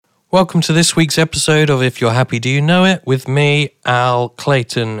Welcome to this week's episode of If You're Happy, Do You Know It? With me, Al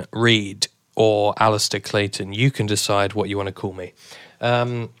Clayton Reid, or Alistair Clayton. You can decide what you want to call me.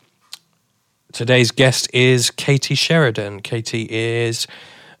 Today's guest is Katie Sheridan. Katie is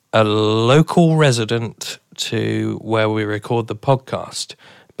a local resident to where we record the podcast,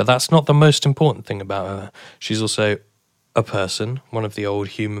 but that's not the most important thing about her. She's also a person, one of the old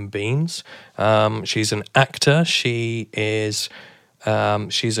human beings. She's an actor. She's a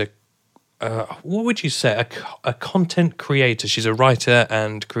what would you say? A content creator. She's a writer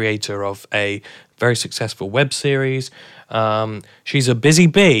and creator of a very successful web series. She's a busy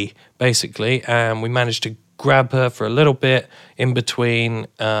bee, basically, and we managed to grab her for a little bit in between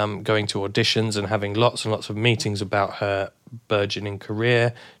going to auditions and having lots and lots of meetings about her burgeoning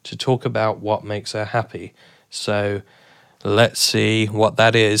career to talk about what makes her happy. So let's see what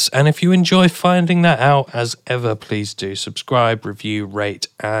that is. And if you enjoy finding that out, as ever, please do subscribe, review, rate,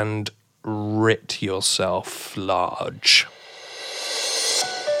 and writ yourself large.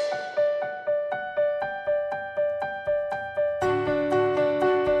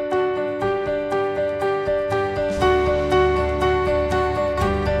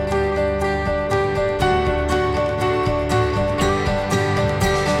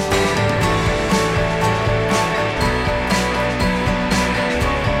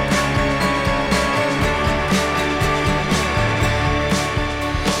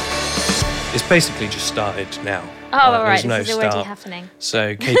 Basically just started now. Oh, all right, this is already happening.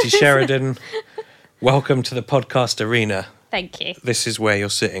 So, Katie Sheridan, welcome to the podcast arena. Thank you. This is where you're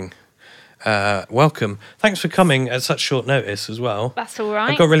sitting. Welcome. Thanks for coming at such short notice as well. That's all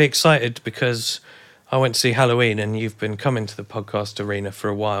right. I got really excited because I went to see Halloween and you've been coming to the podcast arena for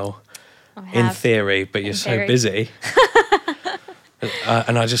a while. In theory, but you're so busy.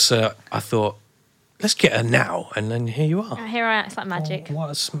 And I just, I thought, let's get her now, and then here you are. Here I am. It's like magic. Oh,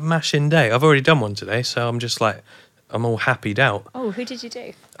 what a smashing day. I've already done one today, so I'm just like, I'm all happied out. Oh, who did you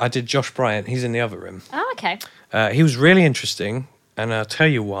do? I did Josh Bryant. He's in the other room. Oh, okay. He was really interesting, and I'll tell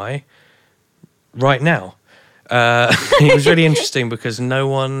you why right now. He was really interesting because no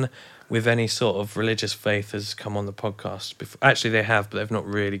one with any sort of religious faith has come on the podcast before. Actually, they have, but they've not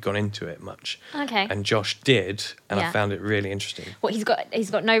really gone into it much. Okay. And Josh did, and Yeah. I found it really interesting. What, he's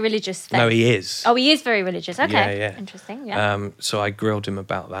got no religious faith? No, he is. Oh, he is very religious. Okay. Yeah. Interesting, yeah. So I grilled him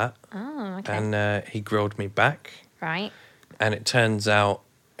about that. Oh, okay. And he grilled me back. Right. And it turns out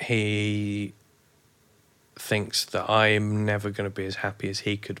he thinks that I'm never going to be as happy as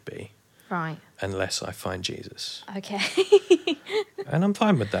he could be. Right. Unless I find Jesus. Okay. And I'm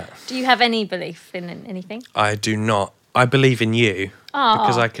fine with that. Do you have any belief in anything? I do not. I believe in you. Oh,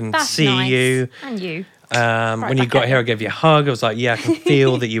 because I can that's see nice. you. And you. When you got here, I gave you a hug. I was like, yeah, I can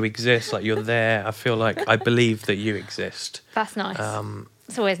feel that you exist. Like, you're there. I feel like I believe that you exist. That's nice.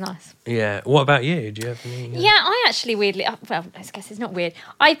 It's always nice. Yeah. What about you? Do you have any? Yeah, I actually weirdly... Well, I guess it's not weird.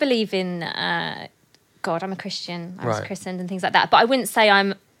 I believe in God. I'm a Christian. I was christened and things like that. But I wouldn't say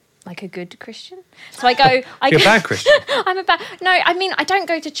I'm like a good Christian. So I go... You're a bad Christian. I'm a bad... No, I mean, I don't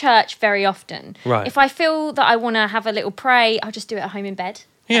go to church very often. Right. If I feel that I want to have a little pray, I'll just do it at home in bed.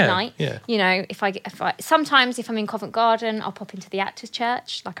 At night. Yeah. You know, if I sometimes if I'm in Covent Garden, I'll pop into the Actors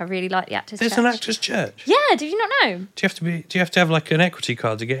Church. Like, I really like the Actors Church. There's an Actors Church. Yeah, did you not know? Do you have to have like an equity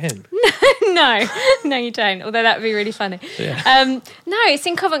card to get in? No, you don't. Although that would be really funny. Yeah. No, it's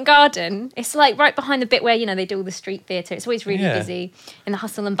in Covent Garden. It's like right behind the bit where, you know, they do all the street theatre. It's always really busy in the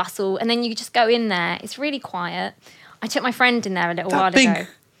hustle and bustle. And then you just go in there. It's really quiet. I took my friend in there a little while ago.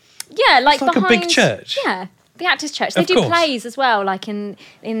 Yeah, like it's behind... like a big church. Yeah. The Actors Church. They do plays as well, like on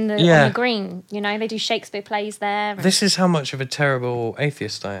the green. You know, they do Shakespeare plays there. This is how much of a terrible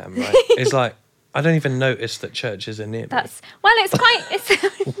atheist I am, right? It's like, I don't even notice that churches are near me. It's quite...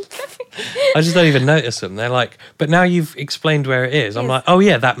 I just don't even notice them. They're like, but now you've explained where it is. I'm like, oh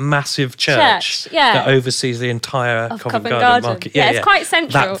yeah, that massive church that oversees the entire Covent Garden market. Yeah, it's quite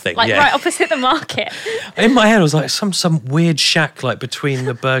central. That thing, right opposite the market. In my head, I was like, some weird shack like between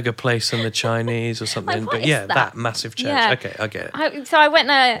the burger place and the Chinese or something. Like, but yeah, that massive church. Yeah. Okay, I get it. So I went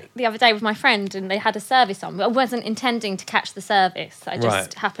there the other day with my friend and they had a service on. But I wasn't intending to catch the service. I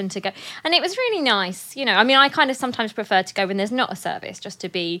just happened to go. And it was really nice. You know, I mean, I kind of sometimes prefer to go when there's not a service just to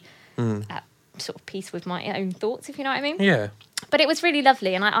be at sort of peace with my own thoughts, if you know what I mean. Yeah. But it was really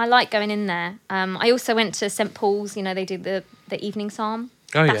lovely, and I like going in there. I also went to St Paul's. You know, they do the evening psalm.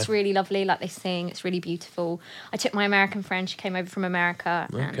 Oh, That's really lovely. Like, they sing. It's really beautiful. I took my American friend. She came over from America,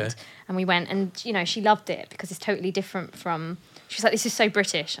 and we went. And you know, she loved it because it's totally different from. She was like, "This is so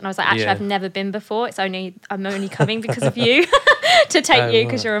British," and I was like, "Actually, I've never been before. I'm only coming because of you." to take you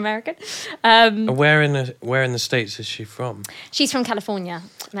because you're American. Where in the States is she from? She's from California.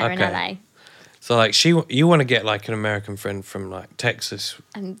 Met her in LA. So like you want to get like an American friend from like Texas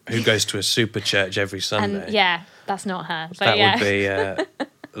who goes to a super church every Sunday. And that's not her. But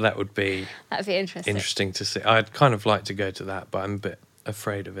that would be that'd be interesting to see. I'd kind of like to go to that, but I'm a bit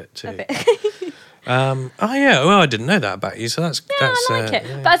afraid of it too. I didn't know that about you, so that's I like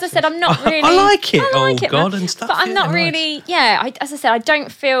it. But as I said, I'm not really. I like it. Man. And stuff. But I'm not really. Nice. As I said, I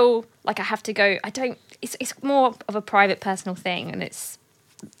don't feel like I have to go. I don't. It's more of a private, personal thing, and it's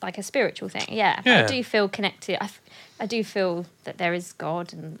like a spiritual thing. Yeah. I do feel connected. I do feel that there is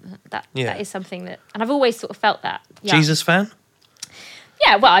God, and that is something that. And I've always sort of felt that. Yeah. Jesus fan.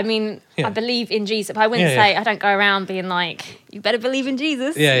 Yeah, well, I mean, I believe in Jesus, but I wouldn't say I don't go around being like, you better believe in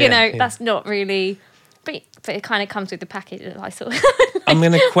Jesus. That's not really, but it kind of comes with the package that I sort of. I'm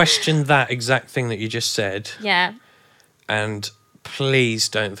going to question that exact thing that you just said. Yeah. And please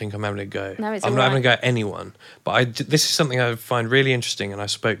don't think I'm having a go. No, it's I'm all not right. having a go at anyone. But this is something I find really interesting, and I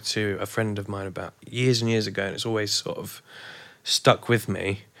spoke to a friend of mine about years and years ago, and it's always sort of stuck with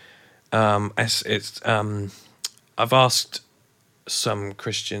me. I've asked some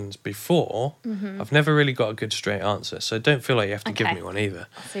Christians before. I've never really got a good straight answer, so don't feel like you have to give me one either.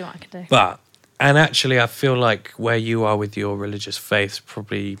 I'll see what I can do. And actually I feel like where you are with your religious faith,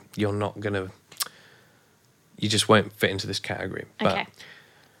 probably you just won't fit into this category. But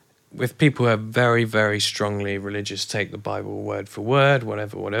with people who are very, very strongly religious, take the Bible word for word,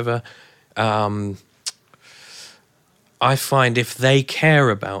 whatever, I find if they care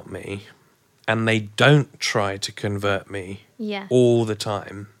about me and they don't try to convert me all the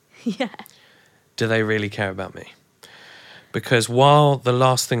time, do they really care about me? Because while the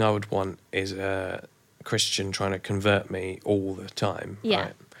last thing I would want is a Christian trying to convert me all the time,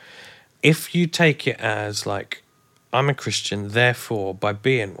 right? If you take it as like, I'm a Christian, therefore by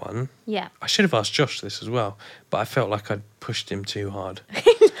being one, I should have asked Josh this as well, but I felt like I'd pushed him too hard.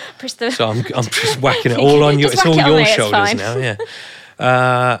 So I'm just whacking it all on you. It's all your shoulders now.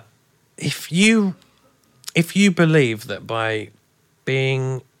 Yeah. If you believe that by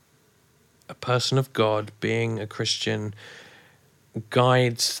being a person of God, being a Christian,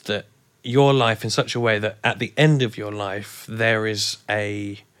 guides that your life in such a way that at the end of your life there is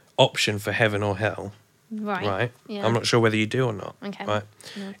a option for heaven or hell, right? Yeah. I'm not sure whether you do or not. Okay. Right.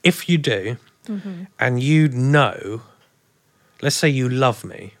 Yeah. If you do, and you know, let's say you love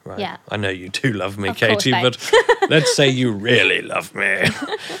me, right? Yeah. I know you do love me, of Katie, but let's say you really love me.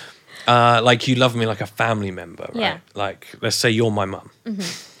 Like you love me like a family member, right? Yeah. Like, let's say you're my mum.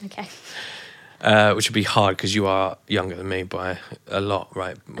 Okay. Which would be hard because you are younger than me by a lot,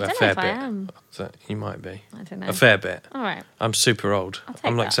 right? I don't know if I am. So you might be. I don't know. A fair bit. All right. I'm super old.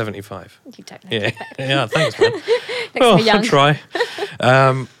 I'm like 75. You don't know. Yeah, thanks, man. I'll try.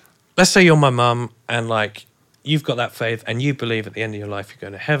 Let's say you're my mum and like you've got that faith and you believe at the end of your life you're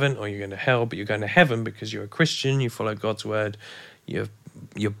going to heaven or you're going to hell, but you're going to heaven because you're a Christian, you follow God's word, you're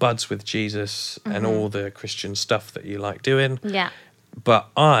buds with Jesus and all the Christian stuff that you like doing. Yeah. But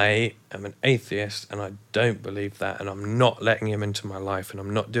I am an atheist and I don't believe that and I'm not letting him into my life and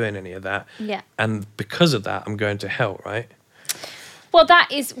I'm not doing any of that. Yeah. And because of that, I'm going to hell, right? Well,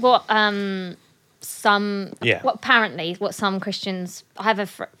 that is what what some Christians... I have a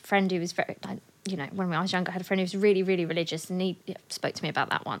friend who was very... when I was younger, I had a friend who was really, really religious and he spoke to me about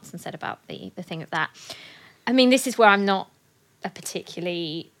that once and said about the thing of that. I mean, this is where I'm not a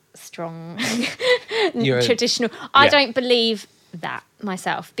particularly strong traditional... I don't believe that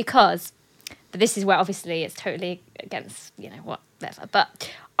myself because this is where obviously it's totally against whatever, but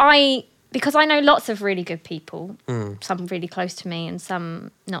because I know lots of really good people, some really close to me and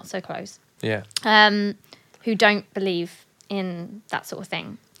some not so close, who don't believe in that sort of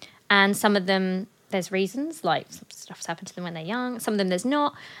thing, and some of them there's reasons, like some stuff's happened to them when they're young, some of them there's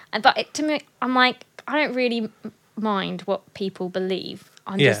not, but to me I'm like, I don't really mind what people believe.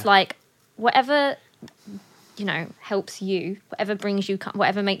 I'm just like, whatever helps you, whatever brings you,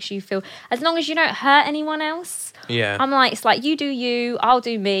 whatever makes you feel, as long as you don't hurt anyone else. Yeah. I'm like, it's like, you do you, I'll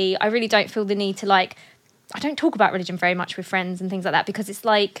do me. I really don't feel the need to I don't talk about religion very much with friends and things like that because it's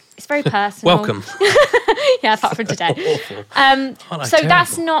like, it's very personal. Welcome. Yeah, apart from today. So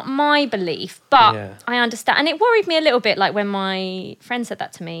that's not my belief, but I understand. And it worried me a little bit, like when my friend said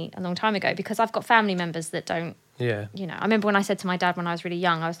that to me a long time ago, because I've got family members that don't. Yeah. I remember when I said to my dad when I was really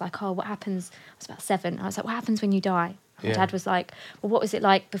young, I was like, oh, what happens? I was about 7. I was like, what happens when you die? And my dad was like, well, what was it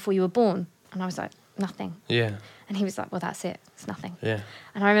like before you were born? And I was like, nothing. Yeah. And he was like, well, that's it. It's nothing. Yeah.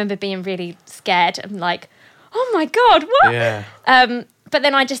 And I remember being really scared and like, oh my God, what? Yeah. but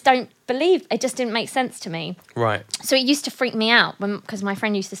then I just don't believe, it just didn't make sense to me. Right. So it used to freak me out because my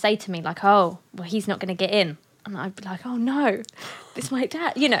friend used to say to me like, oh, well, he's not going to get in. And I'd be like, oh no, it's my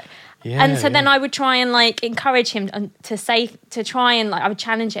dad, you know. Yeah, and so then I would try and like encourage him to try and like, I would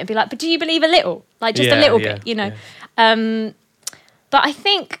challenge it and be like, but do you believe a little? Like just a little bit, you know. Yeah. But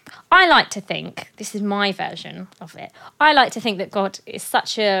I like to think, this is my version of it, I like to think that God is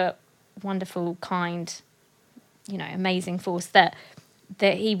such a wonderful, kind, you know, amazing force that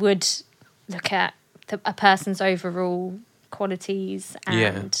he would look at a person's overall qualities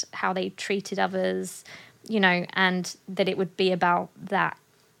and how they treated others, you know, and that it would be about that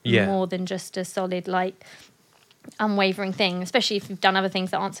more than just a solid, like, unwavering thing, especially if you've done other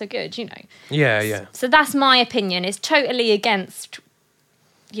things that aren't so good, you know. Yeah. So that's my opinion. It's totally against,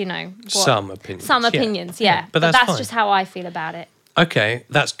 you know, some opinions. Some opinions, yeah. But that's fine. Just how I feel about it. Okay,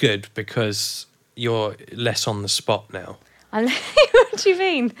 that's good because you're less on the spot now. What do you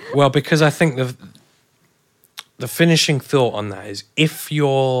mean? Well, because I think the finishing thought on that is if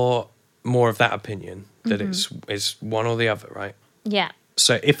you're more of that opinion that it's one or the other, right? Yeah.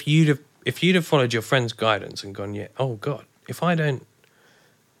 So if you'd have followed your friend's guidance and gone, oh God, if I don't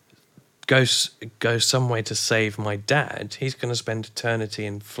go some way to save my dad, he's going to spend eternity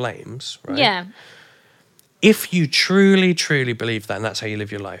in flames, right? Yeah. If you truly, truly believe that and that's how you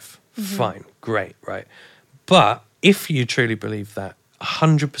live your life, fine, great, right? But if you truly believe that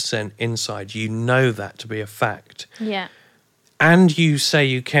 100% inside, you know that to be a fact. Yeah. And you say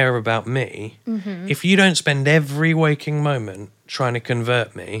you care about me, if you don't spend every waking moment trying to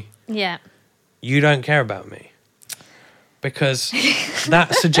convert me, you don't care about me. Because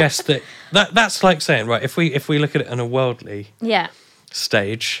that suggests that's like saying, right, if we look at it on a worldly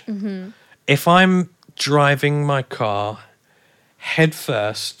stage, if I'm driving my car head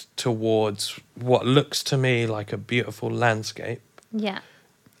first towards what looks to me like a beautiful landscape,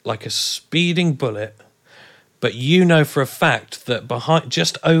 like a speeding bullet, but you know for a fact that behind,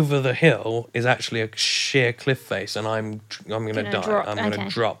 just over the hill, is actually a sheer cliff face, and I'm going to die. I'm going to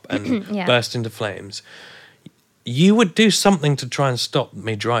drop and burst into flames. You would do something to try and stop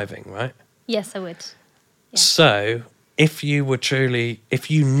me driving, right? Yes, I would. Yeah. So, if you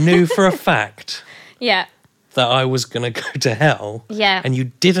knew for a fact that I was going to go to hell, and you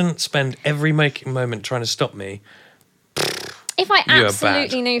didn't spend every waking moment trying to stop me, if I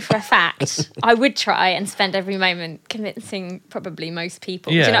absolutely knew for a fact, I would try and spend every moment convincing probably most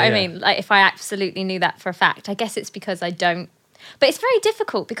people. Yeah, do you know what I mean? Like, if I absolutely knew that for a fact, I guess it's because I don't. But it's very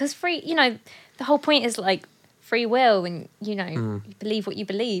difficult because the whole point is like free will, and, you know, you believe what you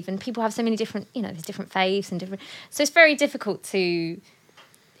believe, and people have so many different, there's different faiths and different. So it's very difficult to,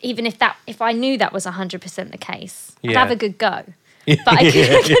 even if I knew that was 100% the case, I'd have a good go. But I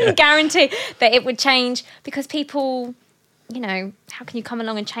couldn't guarantee that it would change because people, how can you come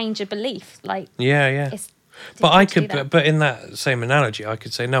along and change a belief? Like, but I could, but in that same analogy, I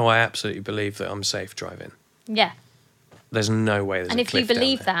could say, no, I absolutely believe that I'm safe driving. Yeah. There's no way there's and a if cliff you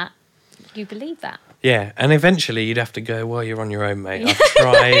believe down there. that, you believe that. Yeah, and eventually you'd have to go, well, you're on your own, mate. I've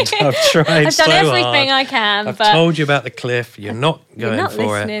tried I've done so everything hard. I can. I've told you about the cliff. You're not going you're not for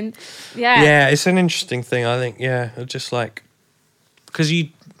listening. it. Yeah. Yeah, it's an interesting thing, I think. Yeah, just like, because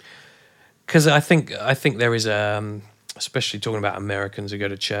I think there is especially talking about Americans who go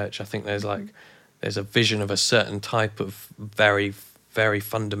to church, I think there's a vision of a certain type of very, very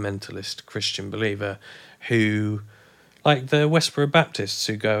fundamentalist Christian believer who, like the Westboro Baptists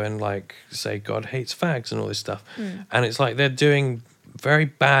who go and like say God hates fags and all this stuff. And it's like they're doing very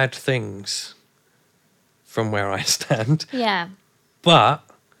bad things from where I stand. Yeah. But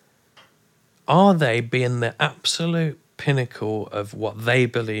are they being the absolute pinnacle of what they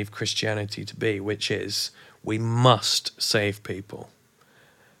believe Christianity to be, which is we must save people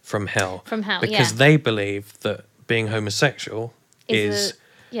from hell? From hell, because they believe that being homosexual is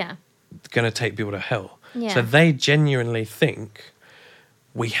going to take people to hell. Yeah. So they genuinely think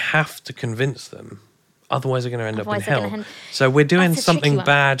we have to convince them, otherwise they're going to end up in hell. So we're doing something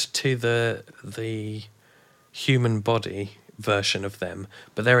bad to the human body version of them,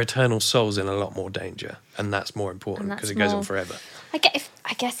 but their eternal soul's in a lot more danger, and that's more important because it goes on forever. I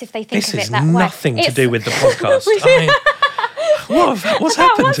guess if they think of it that way. This is nothing to do with the podcast. I mean, what's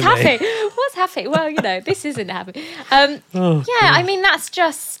happened to me? What's happening? Well, this isn't happening. I mean, that's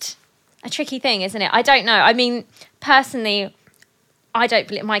just a tricky thing, isn't it? I don't know. I mean, personally, I don't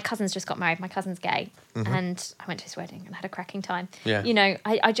believe. My cousin's just got married. My cousin's gay, and I went to his wedding and had a cracking time. Yeah.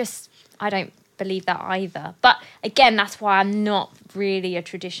 I don't believe that either. But again, that's why I'm not really a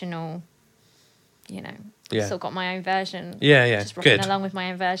traditional, sort of got my own version. Yeah. Just rocking along with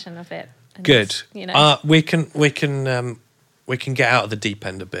my own version of it. Good. We can we can get out of the deep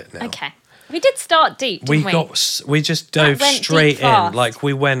end a bit now. Okay. We did start deep, didn't we? We just dove went straight deep fast. in. Like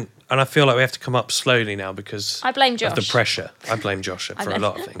we went, and I feel like we have to come up slowly now because I blame Josh. of the pressure. I blame Josh for a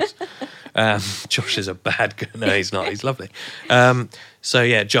lot of things. Josh is a bad guy. No, he's not. He's lovely. So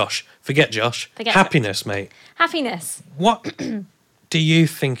yeah, Josh. Forget Josh. Happiness, mate. Happiness. What do you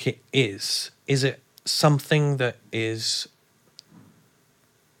think it is? Is it something that is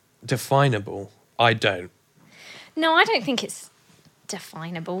definable? I don't. No, I don't think it's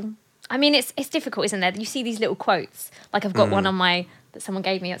definable. I mean, it's difficult, isn't there? You see these little quotes. Like I've got one on that someone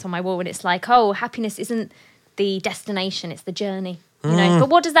gave me. It's on my wall, and it's like, "Oh, happiness isn't the destination; it's the journey." You know. But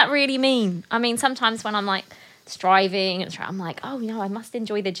what does that really mean? I mean, sometimes when I'm like striving, I'm like, "Oh, I must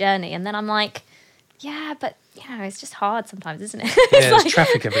enjoy the journey," and then I'm like, "Yeah, but it's just hard sometimes, isn't it?" Yeah, there's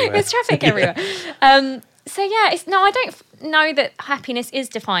traffic everywhere. There's traffic everywhere. So yeah, I don't know that happiness is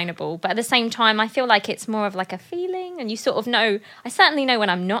definable, but at the same time, I feel like it's more of like a feeling, and you sort of know. I certainly know when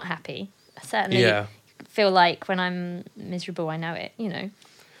I'm not happy. I certainly feel like when I'm miserable, I know it.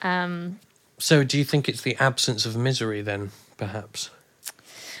 So do you think it's the absence of misery then, perhaps?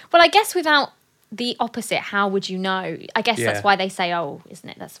 Well, I guess without the opposite, how would you know? I guess that's why they say, isn't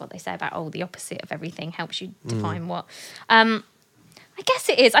it? That's what they say about, the opposite of everything helps you define what. I guess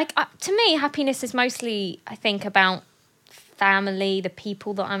it is. To me, happiness is mostly, I think, about family, the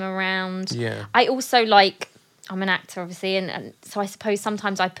people that I'm around. Yeah. I also I'm an actor, obviously, and so I suppose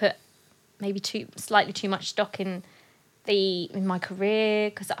sometimes I put maybe slightly too much stock in my career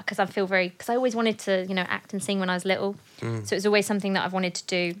because I always wanted to act and sing when I was little, so it was always something that I've wanted to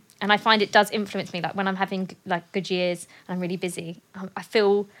do, and I find it does influence me. Like when I'm having good years and I'm really busy, I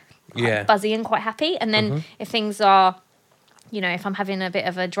feel quite buzzy and quite happy, and then if things are if I'm having a bit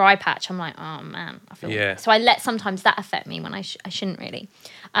of a dry patch, I'm like, oh man, I feel so I let sometimes that affect me when I shouldn't really.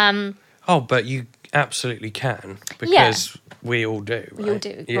 But you absolutely can because we all do. Right? We all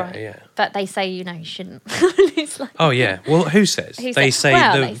do, right? Yeah. But they say you shouldn't. It's like, oh yeah. Well, who says? They say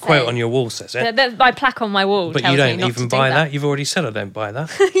the quote on your wall says it. My plaque on my wall. But tells you don't me not even to buy do that. You've already said I don't buy that.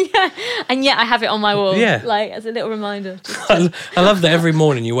 Yeah, and yet I have it on my wall. Yeah, as a little reminder. I love that every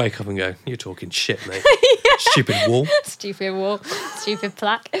morning you wake up and go, "You're talking shit, mate." Stupid wall. Stupid wall. Stupid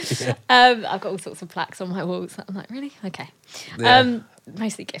plaque. Yeah. I've got all sorts of plaques on my walls. I'm like, really? Okay. Yeah.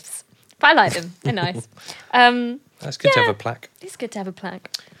 Mostly gifts. But I like them. They're nice. That's good to have a plaque. It's good to have a plaque.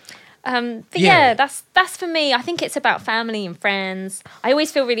 But that's for me. I think it's about family and friends. I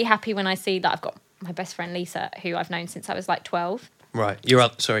always feel really happy when I see that I've got my best friend Lisa, who I've known since I was 12. Right. Your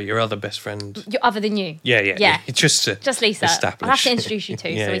other best friend. Other than you. Yeah. Just Lisa. I'll have to introduce you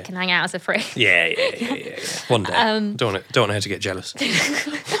to so we can hang out as a friend. Yeah. One day. Don't want her to get jealous.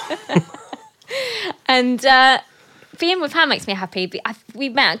 And being with her makes me happy. We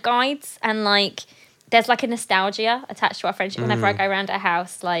met at Guides, and there's a nostalgia attached to our friendship. Whenever I go around her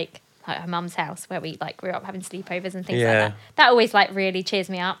house, like her mum's house, where we grew up having sleepovers and things like that. That always really cheers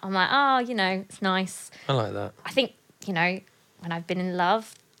me up. I'm like, it's nice. I like that. I think when I've been in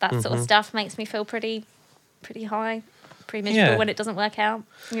love, that sort of stuff makes me feel pretty high, pretty miserable when it doesn't work out.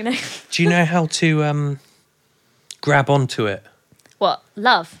 Do you know how to grab onto it? What,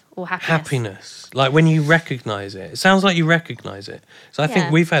 love or happiness? Happiness. Like when you recognise it. It sounds like you recognise it. So I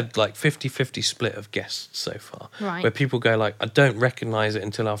think we've had 50-50 split of guests so far. Right. Where people go I don't recognise it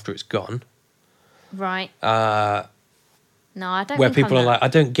until after it's gone. Right. No, I don't Where think people I'm are I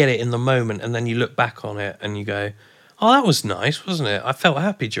don't get it in the moment, and then you look back on it and you go, oh, that was nice, wasn't it? I felt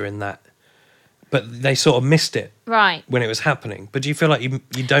happy during that. But they sort of missed it. Right. When it was happening. But do you feel like you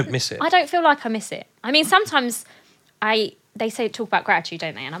don't miss it? I don't feel like I miss it. I mean, sometimes they talk about gratitude,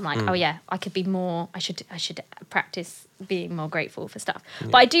 don't they? And I'm like, oh yeah, I could be more. I should practice being more grateful for stuff. Yeah.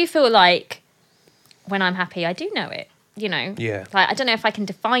 But I do feel like when I'm happy, I do know it. Yeah. I don't know if I can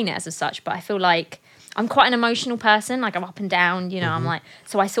define it as such, but I feel like I'm quite an emotional person. I'm up and down. I'm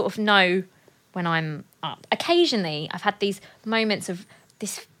so I sort of know when I'm up. Occasionally, I've had these moments of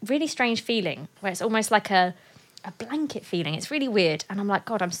this really strange feeling where it's almost like a blanket feeling. It's really weird, and I'm like,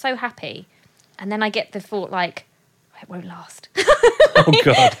 God, I'm so happy, and then I get the thought it won't last. Oh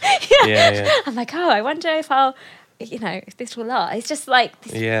God. Yeah. I'm like, I wonder if I'll, if this will last. It's just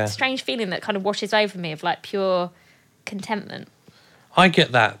this strange feeling that kind of washes over me of pure contentment. I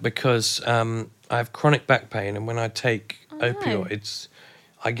get that because I have chronic back pain, and when I take opioids,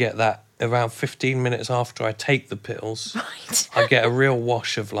 I get that around 15 minutes after I take the pills. Right. I get a real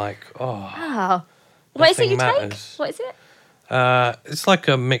wash of Wow. What is it you take? What is it? It's like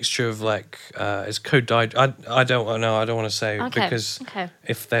a mixture of like it's codied. I don't know. I don't want to say because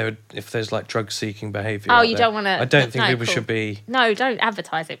if there's like drug seeking behaviour. Oh, you don't want to. I don't think people should be. No, don't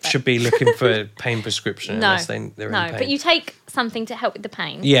advertise it. Should be looking for a pain prescription unless they're in pain. No, but you take something to help with the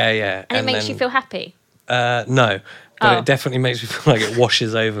pain. Yeah. And it makes you feel happy. No. But it definitely makes me feel like it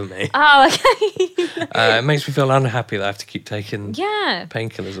washes over me. Oh, okay. It makes me feel unhappy that I have to keep taking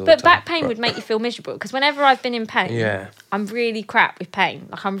painkillers all the time. But back pain would make you feel miserable because whenever I've been in pain, I'm really crap with pain.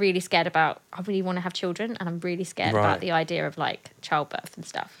 Like I'm really scared about, I really want to have children and I'm really scared about the idea of like childbirth and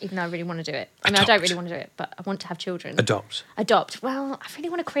stuff, even though I really want to do it. I don't really want to do it, but I want to have children. Adopt. Well, I really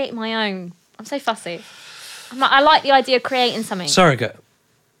want to create my own. I'm so fussy. I like the idea of creating something. Surrogate.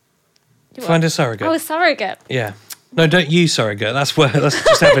 Find a surrogate. Oh, a surrogate. Yeah. No, don't use surrogate. That's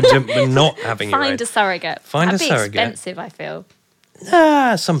just having to not having your own. Find a surrogate. Find That'd a be surrogate. Expensive, I feel.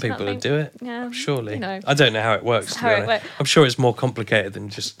 Some people would do it. Yeah, surely. You know. I don't know how it works. To be honest. I'm sure it's more complicated than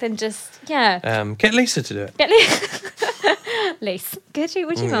just. Get Lisa to do it. Get Lisa. Lisa,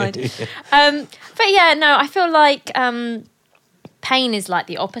 would you mind? But yeah, no, I feel like pain is like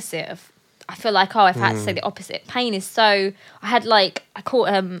the opposite of. I feel like, if I had to say the opposite, pain is so... I caught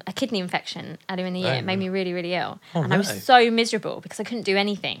a kidney infection earlier in the year. It made me really, really ill. I was so miserable because I couldn't do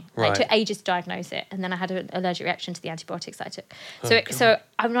anything. It took ages to diagnose it. And then I had an allergic reaction to the antibiotics that I took.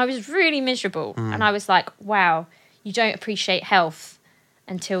 I was really miserable. And I was like, wow, you don't appreciate health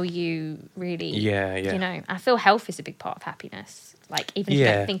until you really... Yeah. You know, I feel health is a big part of happiness. Like, even if you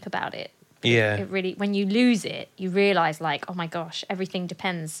don't think about it. It really... When you lose it, you realise, like, oh my gosh, everything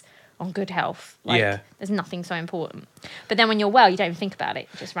depends... on good health. There's nothing so important. But then when you're well, you don't even think about it.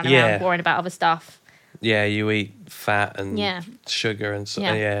 You just run around worrying about other stuff. Yeah, you eat fat and sugar and so.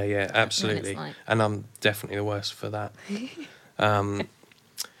 Yeah, absolutely. And I'm definitely the worst for that. God,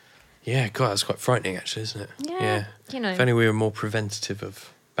 that's quite frightening actually, isn't it? Yeah. You know. If only we were more preventative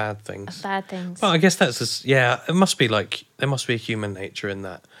of bad things. Well, I guess that's just, it must be like, there must be a human nature in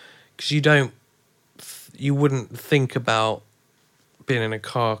that. Because you wouldn't think about being in a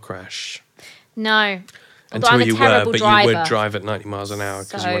car crash. No. Until you were, but you would drive at 90 miles an hour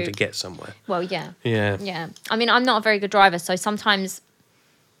because you wanted to get somewhere. Well, yeah. Yeah. I mean, I'm not a very good driver, so sometimes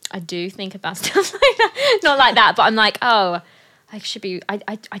I do think about stuff like that. Not like that, but I'm like, I should be... I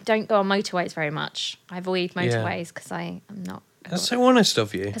don't go on motorways very much. I avoid motorways because I'm not... That's so honest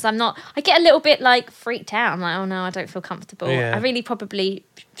of you. Because I'm not... I get a little bit, like, freaked out. I'm like, oh, no, I don't feel comfortable. Yeah. I really probably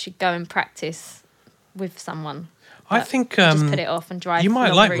should go and practice with someone. I think just put it off and drive. You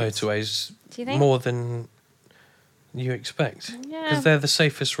might like routes. motorways Do you think? more than you expect. Yeah. Because they're the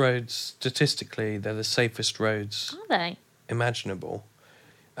safest roads, statistically, they're the safest roads Are they? imaginable.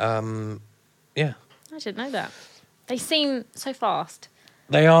 I didn't know that. They seem so fast.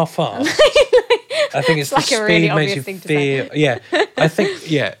 They are fast. I think it's like the a really speed makes obvious you thing to feel... Yeah. I think,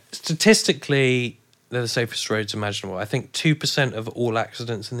 statistically... they're the safest roads imaginable. I think 2% of all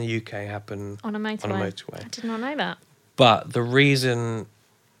accidents in the UK happen on a motorway. I did not know that. But the reason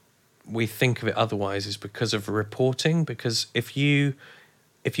we think of it otherwise is because of reporting. Because if you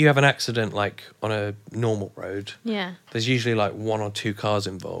have an accident like on a normal road, there's usually like 1 or 2 cars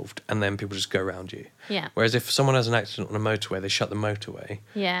involved, and then people just go around you. Yeah. Whereas if someone has an accident on a motorway, they shut the motorway.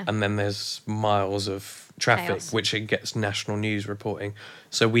 Yeah. And then there's miles of traffic, Chaos. which it gets national news reporting.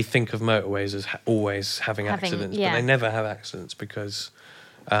 So we think of motorways as always having accidents, but they never have accidents because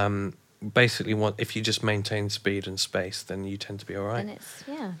basically if you just maintain speed and space, then you tend to be all right. And it's,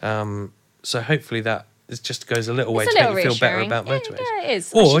 so hopefully that it just goes a little way to make you feel better about motorways. Yeah, it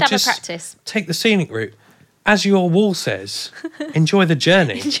is. Or I should just have a practice. Take the scenic route. As your wall says, enjoy the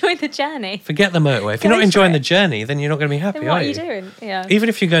journey. Enjoy the journey. Forget the motorway. If you're not enjoying the journey, then you're not going to be happy, then what are are you? you doing? Yeah. Even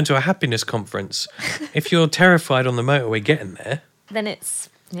if you're going to a happiness conference, if you're terrified on the motorway getting there, then it's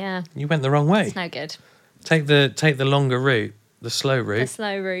you went the wrong way. It's no good. Take the longer route, the slow route. The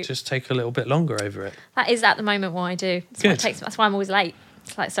slow route. Just take a little bit longer over it. That is at the moment what I do. That's why I'm always late.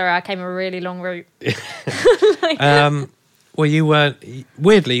 It's like, sorry, I came a really long route. Well, you were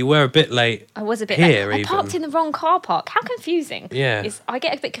a bit late. I was a bit here, late. I parked in the wrong car park. How confusing. Yeah. I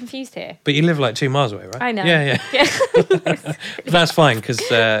get a bit confused here. But you live like 2 miles away, right? I know. Yeah. But that's fine because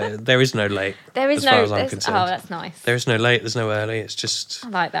there is no late. There is as no. far as I'm concerned. Oh, that's nice. There is no late. There's no early. It's just. I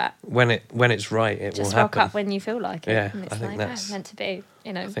like that. When it's right, it just will happen. Just rock up when you feel like it. Yeah, and it's I think that's meant to be.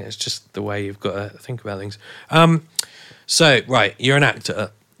 You know. I think it's just the way you've got to think about things. So right, you're an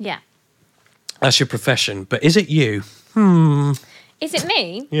actor. Yeah. That's your profession, but is it you? Is it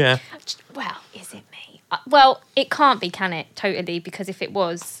me? Yeah. Well, is it me? Well, it can't be, can it? Totally, because if it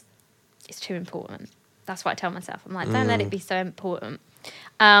was, it's too important. That's what I tell myself. I'm like, don't let it be so important.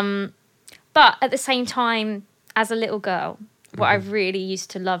 But at the same time, as a little girl, what I really used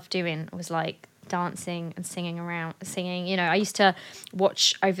to love doing was like dancing and singing. You know, I used to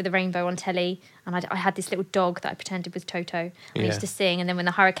watch Over the Rainbow on telly, and I had this little dog that I pretended was Toto. And I used to sing, and then when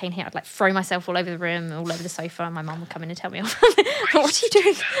the hurricane hit, I'd like throw myself all over the room, all over the sofa, and my mum would come in and tell me off. What are you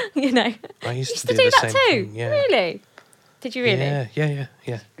doing? You know, I used to do the that same too. thing, yeah. Really? Did you really?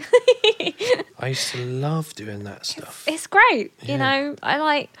 Yeah. I used to love doing that stuff. It's great. You know,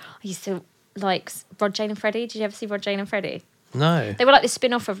 I used to like Rod, Jane and Freddie. Did you ever see Rod, Jane and Freddie? No. They were like the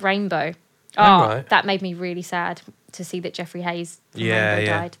spin-off of Rainbow. Right. That made me really sad to see that Jeffrey Hayes from Yeah,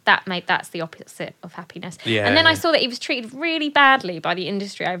 Rainbow yeah. died. That's the opposite of happiness. Yeah, and then I yeah. saw that he was treated really badly by the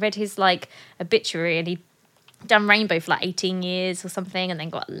industry. I read his like obituary, and he'd done Rainbow for like 18 years or something, and then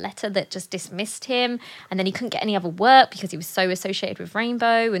got a letter that just dismissed him, and then he couldn't get any other work because he was so associated with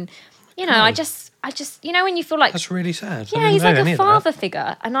Rainbow. And you know, I just you know, when you feel like, That's really sad. yeah, he's like a father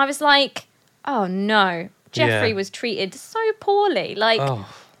figure, and I was like, oh no, Jeffrey was treated so poorly. Like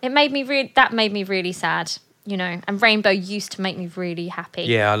it made me really sad, you know. And Rainbow used to make me really happy.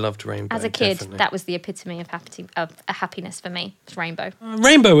 Yeah, I loved Rainbow. As a kid, definitely. that was the epitome of happiness for me. Was Rainbow.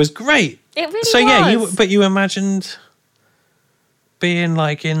 Rainbow was great. It really so was. yeah, you imagined being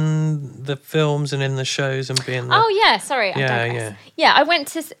like in the films and in the shows and being. Oh yeah, sorry, I Yeah, digress. Yeah,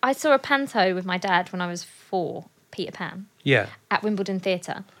 I saw a panto with my dad when I was 4, Peter Pan, Yeah. at Wimbledon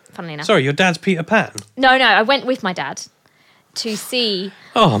Theatre. Funnily enough. Sorry, your dad's Peter Pan. No, I went with my dad to see.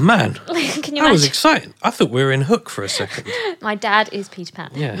 Oh man, Can you that imagine? was exciting. I thought we were in Hook for a second. My dad is Peter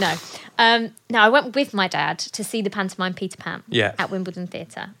Pan. Yeah. No, I went with my dad to see the pantomime Peter Pan. Yeah. At Wimbledon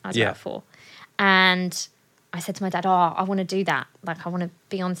Theatre. I was Yeah. about 4, and I said to my dad, I want to do that. Like, I want to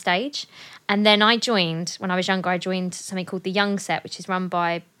be on stage. And then when I was younger, I joined something called the Young Set, which is run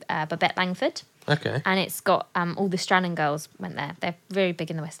by Babette Langford. Okay. And it's got all the Strand girls went there. They're very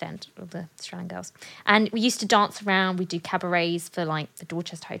big in the West End, all the Strand girls. And we used to dance around. We do cabarets for like the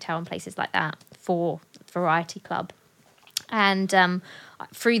Dorchester Hotel and places like that for Variety Club. And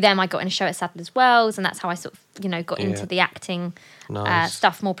through them, I got in a show at Sadler's Wells, and that's how I sort of, you know, got into the acting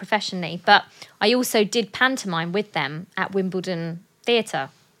stuff more professionally. But I also did pantomime with them at Wimbledon Theatre.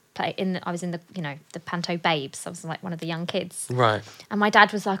 I was in the, you know, the Panto Babes. I was like one of the young kids. Right. And my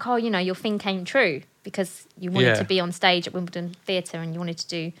dad was like, you know, your thing came true because you wanted to be on stage at Wimbledon Theatre and you wanted to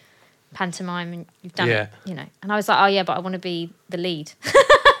do pantomime and you've done it, you know. And I was like, oh yeah, but I want to be the lead.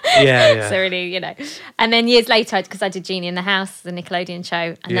 Yeah. So really, you know. And then years later, because I did Genie in the House, the Nickelodeon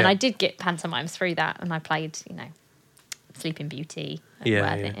show, and then I did get pantomimes through that, and I played, you know, Sleeping Beauty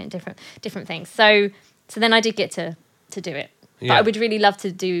and different things. So then I did get to do it. But I would really love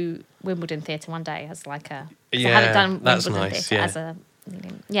to do Wimbledon Theatre one day as like a. I haven't done Wimbledon Theatre as a. You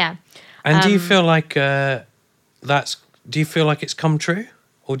know, And do you feel like do you feel like it's come true,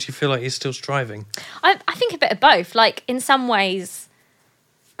 or do you feel like you're still striving? I think a bit of both. Like in some ways,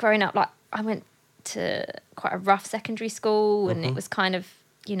 growing up, like I went to quite a rough secondary school, and it was kind of,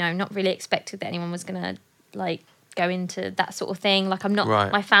 you know, not really expected that anyone was gonna like go into that sort of thing. Like I'm not,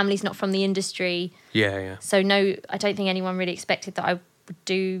 my family's not from the industry. Yeah. So no, I don't think anyone really expected that I would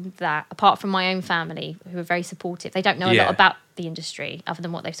do that, apart from my own family, who are very supportive. They don't know a lot about the industry other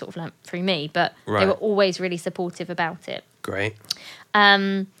than what they've sort of learnt through me, but they were always really supportive about it. Great.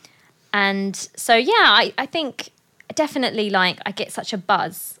 And so, I think definitely like I get such a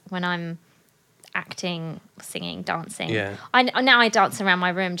buzz when I'm acting, singing, dancing. Yeah. Now I dance around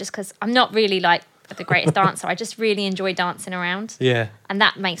my room just because I'm not really like the greatest dancer. I just really enjoy dancing around. Yeah. And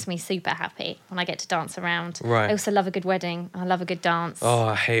that makes me super happy when I get to dance around. Right. I also love a good wedding. I love a good dance. Oh,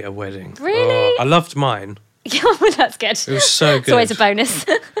 I hate a wedding. Really? Oh, I loved mine. Yeah, that's good. It was so good. It's always a bonus.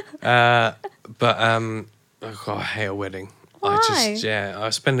 But I hate a wedding. Why? I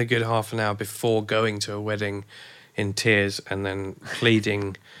spend a good half an hour before going to a wedding in tears and then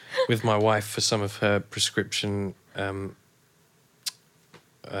pleading with my wife for some of her prescription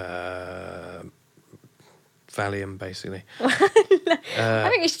Valium, basically. I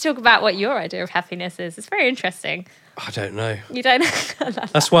think we should talk about what your idea of happiness is. It's very interesting. I don't know. You don't know?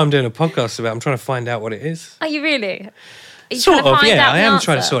 That's why I'm doing a podcast about it. I'm trying to find out what it is. Are you really? Are you sort of, yeah. I am answer?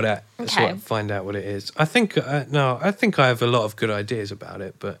 trying to find out what it is. I think I think I have a lot of good ideas about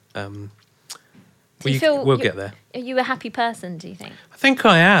it, but we'll get there. Are you a happy person, do you think? I think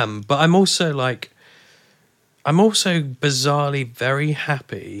I am, but I'm also bizarrely very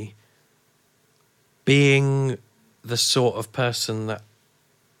happy being the sort of person that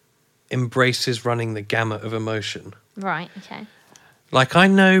embraces running the gamut of emotion. Right, okay. Like, I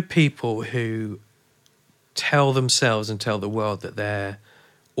know people who tell themselves and tell the world that they're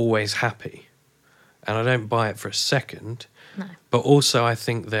always happy. And I don't buy it for a second. No. But also I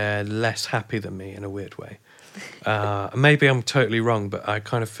think they're less happy than me in a weird way. Maybe I'm totally wrong, but I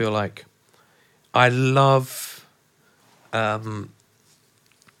kind of feel like I love. I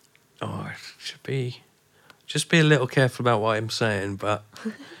should be just be a little careful about what I'm saying, but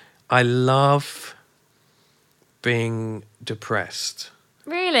I love being depressed.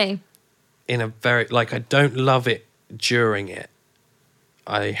 Really? In a very I don't love it during it.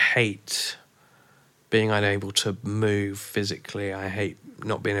 I hate being unable to move physically. I hate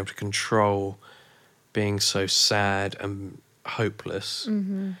not being able to control being so sad and hopeless.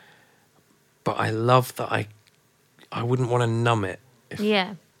 Mm-hmm. But I love that I wouldn't want to numb it.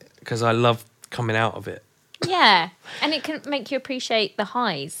 Because I love coming out of it. Yeah. And it can make you appreciate the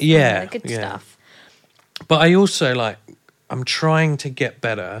highs. Yeah. And the good stuff. But I also I'm trying to get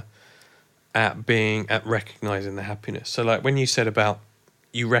better at recognizing the happiness. So when you said about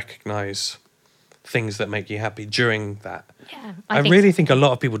you recognize things that make you happy during that. Yeah. I really think a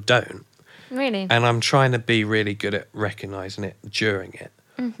lot of people don't. Really? And I'm trying to be really good at recognizing it during it.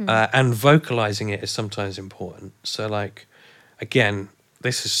 Mm-hmm. And vocalizing it is sometimes important. So again,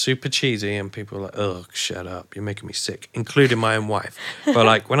 this is super cheesy and people are like, oh, shut up, you're making me sick, including my own wife.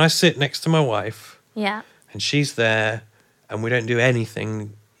 But when I sit next to my wife and she's there and we don't do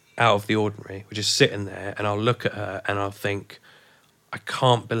anything out of the ordinary, we're just sitting there and I'll look at her and I'll think, I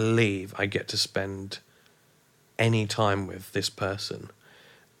can't believe I get to spend any time with this person.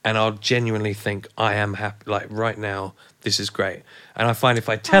 And I'll genuinely think I am happy. Right now, this is great. And I find if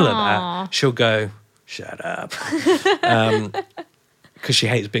I tell her that, she'll go, shut up. Because she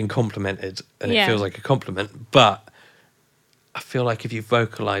hates being complimented and it feels like a compliment. But I feel like if you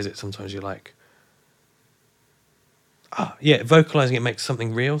vocalize it, sometimes you're like, vocalizing it makes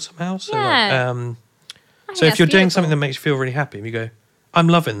something real somehow. So, so if you're doing something that makes you feel really happy, you go, I'm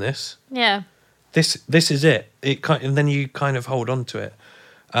loving this. Yeah. This is it. And then you kind of hold on to it.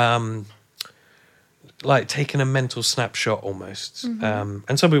 Taking a mental snapshot almost. Mm-hmm.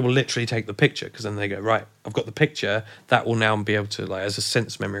 And some people literally take the picture because then they go, right, I've got the picture. That will now be able to, as a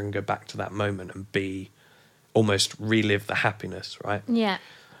sense memory, and go back to that moment and almost relive the happiness, right? Yeah.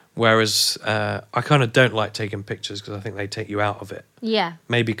 Whereas I kind of don't like taking pictures because I think they take you out of it. Yeah.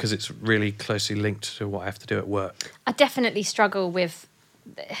 Maybe because it's really closely linked to what I have to do at work. I definitely struggle with...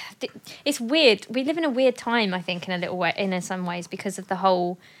 It's weird. We live in a weird time, I think, in a little way, in some ways, because of the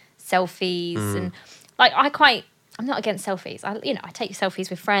whole selfies and I'm not against selfies. I take selfies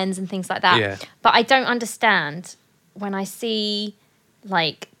with friends and things like that. Yeah. But I don't understand when I see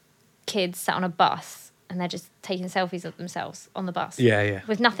kids sat on a bus and they're just taking selfies of themselves on the bus. Yeah.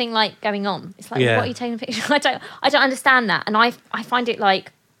 With nothing going on. It's what are you taking a picture? I don't understand that, and I find it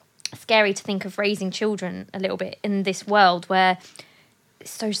scary to think of raising children a little bit in this world where it's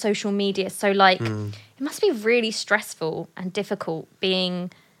so social media. So it must be really stressful and difficult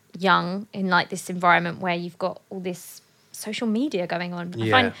being young in this environment where you've got all this social media going on. I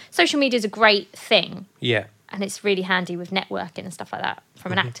find social media is a great thing. Yeah. And it's really handy with networking and stuff like that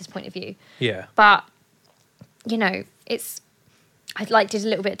from an actor's point of view. Yeah. But, I did a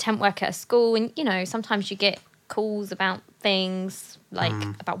little bit of temp work at a school and, sometimes you get calls about things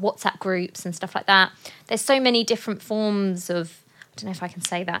about WhatsApp groups and stuff like that. There's so many different forms of, I don't know if I can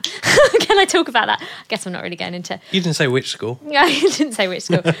say that. Can I talk about that? I guess I'm not really going into... You didn't say which school. Yeah, I didn't say which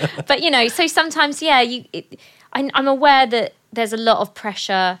school. But, so sometimes, I'm aware that there's a lot of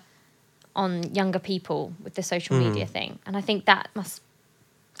pressure on younger people with the social media thing. And I think I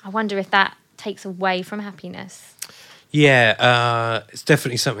wonder if that takes away from happiness. Yeah, it's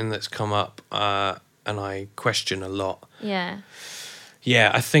definitely something that's come up and I question a lot. Yeah.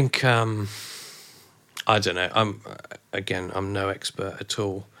 Yeah, I think... I don't know. I'm no expert at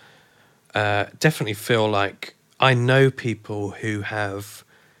all. Definitely feel like I know people who have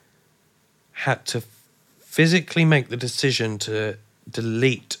had to physically make the decision to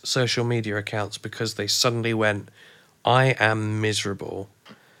delete social media accounts because they suddenly went, I am miserable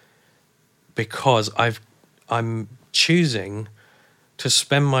because I'm choosing to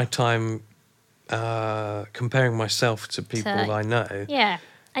spend my time comparing myself to people I know. Yeah.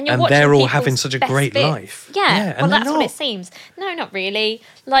 And they're all having such a great life. Yeah, well, that's what it seems. No, not really.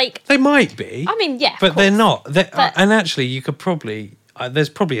 They might be. I mean, yeah, but they're not. And actually, you could probably. There's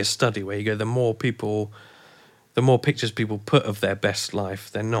probably a study where you go, the more pictures people put of their best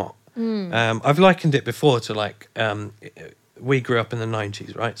life, they're not. I've likened it before to we grew up in the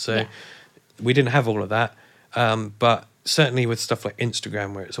 90s, right? So we didn't have all of that. But certainly with stuff like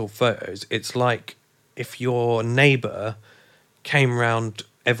Instagram, where it's all photos, it's like if your neighbour came round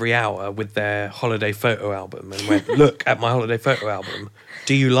every hour with their holiday photo album and went, look at my holiday photo album.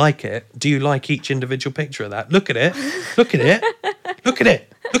 Do you like it? Do you like each individual picture of that? Look at it. Look at it. Look at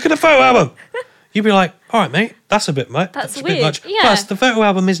it. Look at the photo album. you'd be like, all right, mate, that's a bit much. That's a weird. bit much. Yeah. Plus, the photo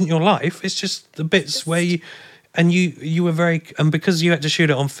album isn't your life. It's just the bits where you... And you were very... And because you had to shoot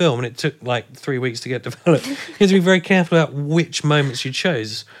it on film and it took like 3 weeks to get developed, you had to be very careful about which moments you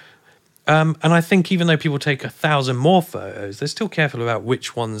chose. And I think even though people take 1,000 more photos, they're still careful about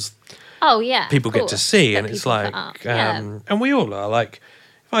which ones people get to see. And it's like... And we all are. Like,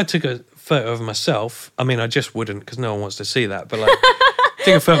 if I took a photo of myself, I mean, I just wouldn't because no one wants to see that. But like...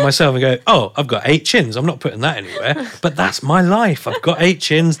 Take a photo of myself and go, oh, I've got 8 chins. I'm not putting that anywhere. But that's my life. I've got 8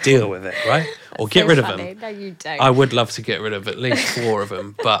 chins. Deal with it, right? Or get rid of them. No, you don't. I would love to get rid of at least 4 of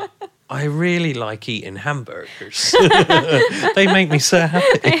them. But I really like eating hamburgers. They make me so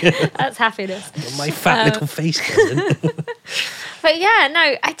happy. That's happiness. My fat little face doesn't. But yeah,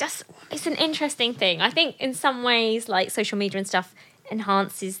 no, it's an interesting thing. I think in some ways, like social media and stuff,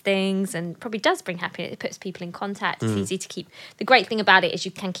 enhances things and probably does bring happiness. It puts people in contact. It's easy to keep. The great thing about it is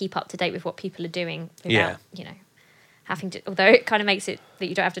you can keep up to date with what people are doing without, having to. Although it kind of makes it that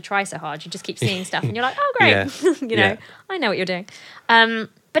you don't have to try so hard. You just keep seeing stuff and you're like, oh great, I know what you're doing.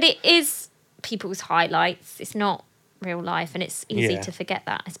 But it is people's highlights. It's not real life, and it's easy to forget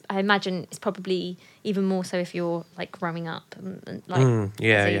that. I imagine it's probably even more so if you're like growing up and like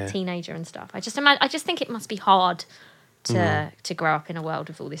as a teenager and stuff. I just think it must be hard to grow up in a world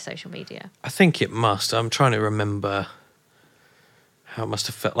with all this social media. I think it must. I'm trying to remember how it must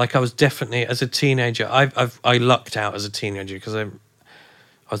have felt. Like I was definitely, as a teenager, I lucked out as a teenager because I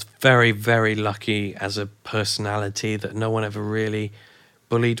was very, very lucky as a personality that no one ever really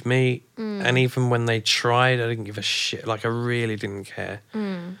bullied me. And even when they tried, I didn't give a shit. Like I really didn't care.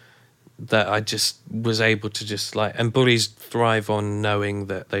 That I just was able to just like... And bullies thrive on knowing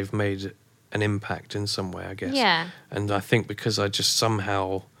that they've made an impact in some way, I guess. Yeah. And I think because I just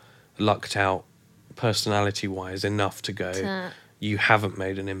somehow lucked out personality-wise enough to go, you haven't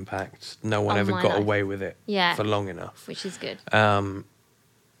made an impact. No one ever got away with it for long enough. Which is good.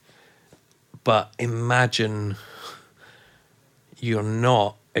 But imagine you're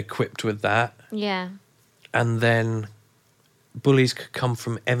not equipped with that. Yeah. And then bullies could come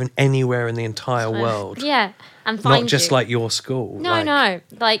from anywhere in the entire world. Yeah. And find not just like your school. No.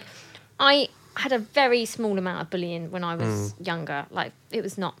 Like... I had a very small amount of bullying when I was younger. Like, it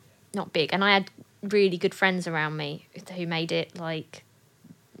was not big. And I had really good friends around me who made it, like,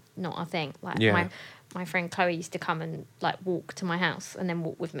 not a thing. Like, my friend Chloe used to come and, like, walk to my house and then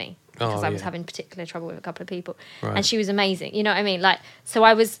walk with me because I was having particular trouble with a couple of people. Right. And she was amazing. You know what I mean? Like, so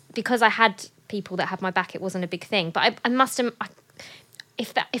because I had people that had my back, it wasn't a big thing. But I must have...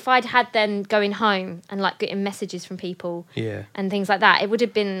 If I'd had then going home and like getting messages from people and things like that, it would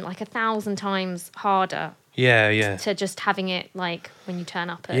have been like 1,000 times harder. To just having it like when you turn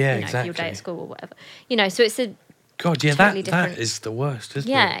up at your day at school or whatever. So it's a that is the worst, isn't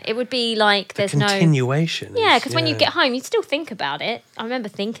it? Yeah, it would be like there's no continuation. Yeah, because when you get home, you'd still think about it. I remember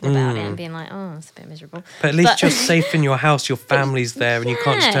thinking about it and being like, oh, it's a bit miserable. But at least you're safe in your house. Your family's there, and you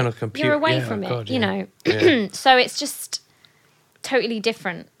can't just turn on a computer. You're away from it. So it's just totally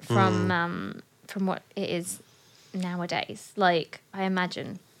different from what it is nowadays. Like I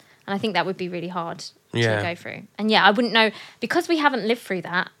imagine, and I think that would be really hard to go through. And I wouldn't know because we haven't lived through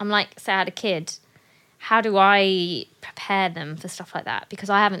that. I'm like, say I had a kid, how do I prepare them for stuff like that? Because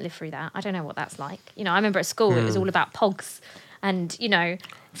I haven't lived through that. I don't know what that's like. I remember at school it was all about pogs, and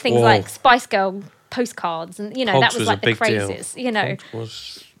things like Spice Girl postcards, and Pogs that was like the crazes.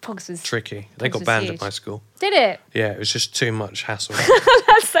 Pogs was tricky. They got banned at my school. Did it? Yeah, it was just too much hassle.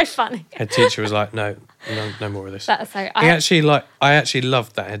 That's so funny. Head teacher was like, no more of this. That's so. I actually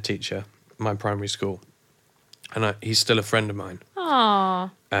loved that head teacher, my primary school, and he's still a friend of mine.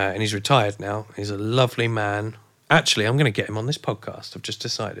 Aww. And he's retired now. He's a lovely man. Actually, I'm going to get him on this podcast. I've just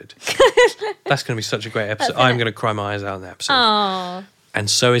decided. That's going to be such a great episode. I'm going to cry my eyes out in the episode. Aww. And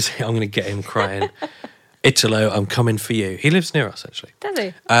so is he. I'm going to get him crying. Italo, I'm coming for you. He lives near us, actually. Does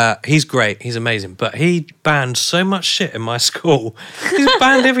he? He's great. He's amazing. But he banned so much shit in my school. He's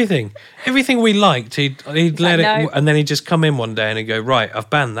banned everything. Everything we liked, he'd let it... No. And then he'd just come in one day and he'd go, right, I've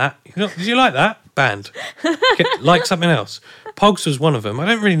banned that. Did you like that? Banned. Like something else. Pogs was one of them. I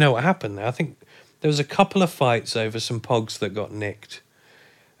don't really know what happened there. I think there was a couple of fights over some Pogs that got nicked.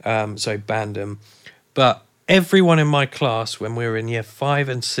 So he banned them. But everyone in my class, when we were in year 5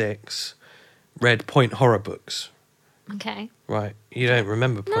 and 6... read Point horror books. Okay. Right. You don't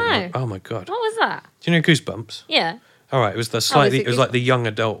remember Point horror? Oh my God. What was that? Do you know Goosebumps? Yeah. All right. It was it was like the young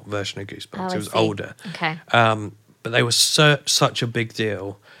adult version of Goosebumps. It was older. Okay. But they were such a big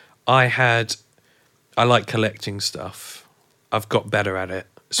deal. I like collecting stuff. I've got better at it,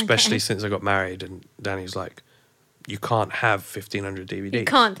 especially since I got married. And Danny's like, you can't have 1,500 DVDs. You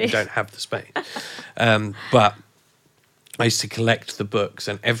can't do. You don't have the space. But I used to collect the books,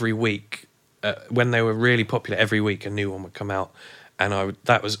 and every week, when they were really popular, every week a new one would come out. And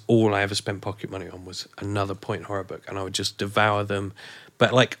that was all I ever spent pocket money on, was another Point Horror book. And I would just devour them.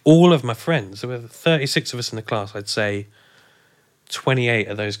 But like all of my friends, there were 36 of us in the class, I'd say 28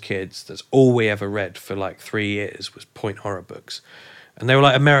 of those kids, that's all we ever read for like 3 years was Point Horror books. And they were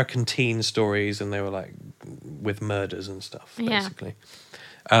like American teen stories, and they were like with murders and stuff, basically.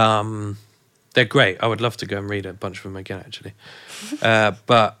 Yeah. They're great. I would love to go and read a bunch of them again, actually.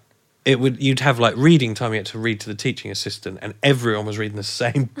 But you'd have like reading time. You had to read to the teaching assistant, and everyone was reading the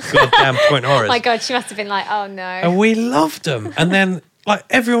same goddamn Point Horrors. Oh my God, she must have been like, oh no. And we loved them. And then like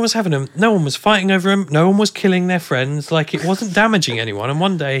everyone was having them. No one was fighting over them. No one was killing their friends. Like it wasn't damaging anyone. And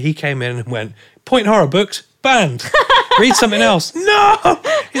one day he came in and went, Point Horror books, banned. Read something else. No!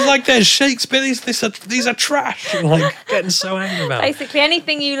 He's like, there's Shakespeare. These are trash. And like getting so angry about it. Basically,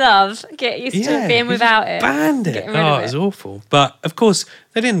 anything you love, get used to being without it. Banned it. Oh, it was awful. But of course,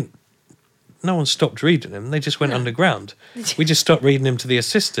 no one stopped reading them. They just went underground. We just stopped reading them to the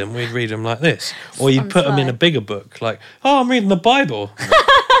assistant. We'd read them like this. Or you'd put them in a bigger book. Like, oh, I'm reading the Bible.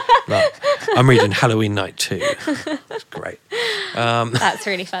 Like, I'm reading Halloween Night 2. That's great. That's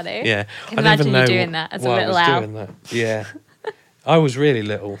really funny. Yeah. I can imagine you doing that as a little owl. Doing that. Yeah. I was really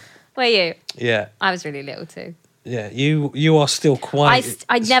little. Were you? Yeah. I was really little too. Yeah. You are still quite...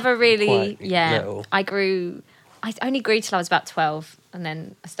 I never really... little. I only grew till I was about 12, and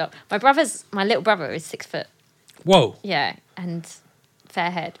then I stopped. My little brother is 6 foot. Whoa. Yeah, and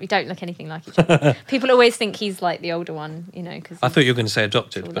fair head. We don't look anything like each other. People always think he's like the older one, you know. Cause I thought you were going to say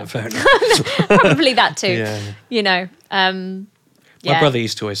adopted, but fair enough. Probably that too. Yeah. You know. My brother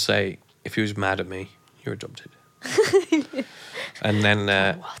used to always say, if he was mad at me, you're adopted. And then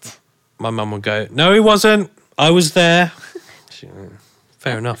what? My mum would go, no, he wasn't. I was there.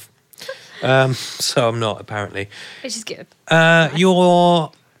 Fair enough. So I'm not, apparently. Which is good.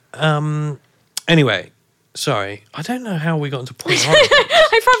 Anyway, sorry. I don't know how we got into Point Horror.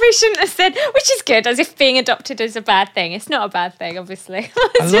 I probably shouldn't have said, which is good, as if being adopted is a bad thing. It's not a bad thing, obviously.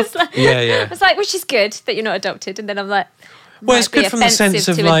 It's like, which is good that you're not adopted. And then I'm like, well, it's good from the sense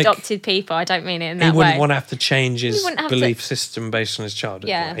of to like adopted people. I don't mean it in that way. He wouldn't want to have to change his belief system based on his childhood.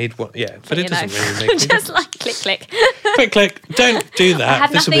 Yeah. But it doesn't really make just like click. Click. Don't do that. I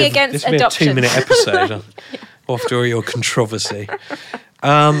have nothing against adoption. This will be a 2-minute episode after all your controversy.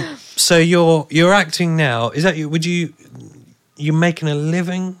 So you're acting now. Is that you're making a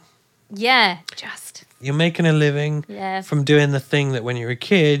living? Yeah, You're making a living from doing the thing that when you were a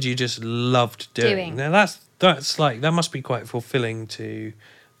kid you just loved doing. Now that's like, that must be quite fulfilling to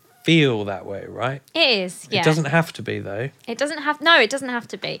feel that way, right? It is, yeah. It doesn't have to be, though. It doesn't have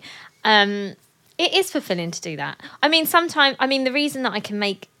to be. It is fulfilling to do that. I mean, the reason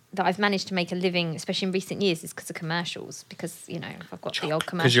that I've managed to make a living, especially in recent years, is because of commercials. Because, you know, I've got the old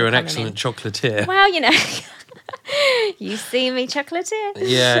commercial. Because you're an excellent chocolatier. Well, you know, you see me chocolatier.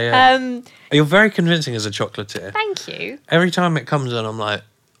 Yeah. You're very convincing as a chocolatier. Thank you. Every time it comes on, I'm like,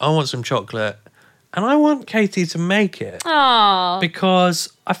 I want some chocolate. And I want Katie to make it. Oh.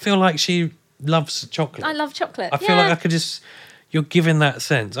 Because I feel like she loves chocolate. I love chocolate. I feel like I could just... You're giving that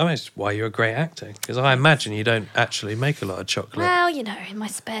sense. I mean, it's why you're a great actor. Because I imagine you don't actually make a lot of chocolate. Well, you know, in my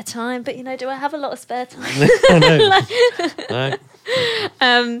spare time. But, you know, do I have a lot of spare time? No.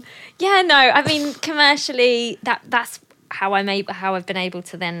 Yeah, no. I mean, commercially, that's how I've been able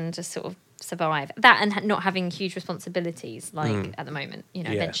to then just sort of survive. That and not having huge responsibilities, like, at the moment. You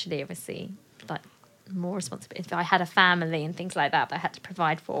know, eventually, obviously, like... more responsibility. If I had a family and things like that I had to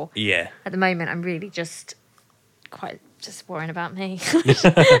provide for. Yeah. At the moment, I'm really just worrying about me.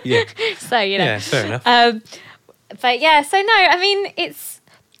 Yeah. So, you know. Yeah, fair enough. But yeah, so no, I mean,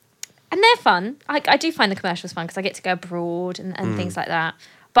 and they're fun. I do find the commercials fun because I get to go abroad and things like that.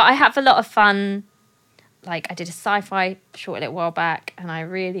 But I have a lot of fun. Like, I did a sci-fi short a little while back and I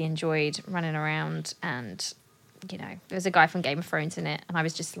really enjoyed running around and... You know, there was a guy from Game of Thrones in it, and I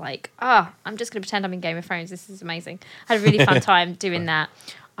was just like, I'm just going to pretend I'm in Game of Thrones. This is amazing. I had a really fun time doing that.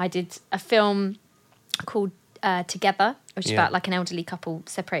 I did a film called Together, which is about like an elderly couple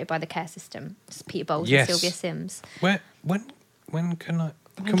separated by the care system. It's Peter Bowles and Sylvia Sims. When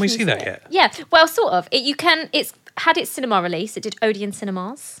can we see that yet? Yeah, well, sort of. It's had its cinema release. It did Odeon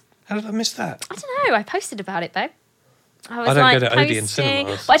Cinemas. How did I miss that? I don't know. I posted about it though. I don't go to Odeon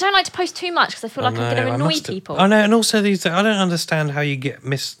Cinemas. But I don't like to post too much because I feel like I'm going to annoy people. I know, and also I don't understand how you get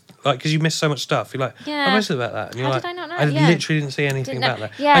missed, like, because you miss so much stuff. You're like, I posted about that. And you're how like, did I not I literally didn't see anything about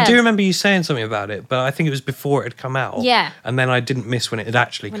that. Yeah. I do remember you saying something about it, but I think it was before it had come out. Yeah. And then I didn't miss when it had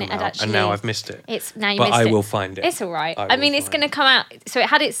actually come out, and now I've missed it. But I will find it. It's all right. I mean, it's going to come out. So it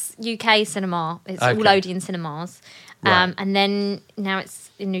had its UK cinema. It's all Odeon cinemas. Right. And then now it's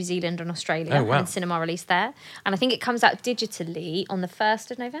in New Zealand and Australia. Oh, wow. And cinema released there. And I think it comes out digitally on the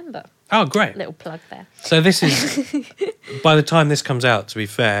 1st of November. Oh, great. Little plug there. So this is, by the time this comes out, to be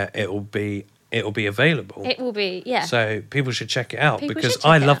fair, it'll be available. It will be, yeah. So people should check it out because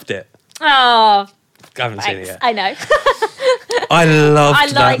I loved it. Oh, I haven't seen it yet. I know. I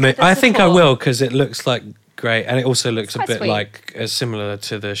loved that like movie. the I think I support. will because it looks like great, and it also looks a bit sweet. like similar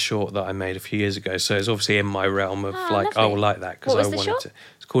to the short that I made a few years ago. So it's obviously in my realm of I lovely. will like that because What I was the wanted short? to.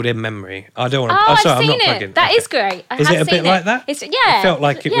 It's called In Memory. I don't want to. Oh, sorry, I've I'm not seen plugging. it. That is great. Is it a bit like that? It's It felt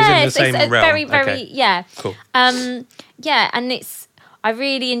like it was in the same realm. Very, very, Okay. yeah. Cool. Yeah, and I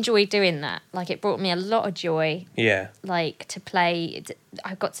really enjoyed doing that. Like, it brought me a lot of joy. Yeah. Like, to play.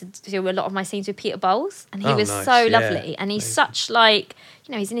 I got to do a lot of my scenes with Peter Bowles, and he was nice. so Yeah. lovely. And he's such like,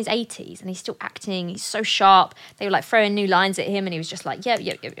 he's in his 80s, and he's still acting. He's so sharp. They were like throwing new lines at him, and he was just like, yeah,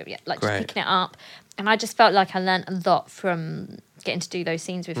 like just picking it up. And I just felt like I learned a lot from getting to do those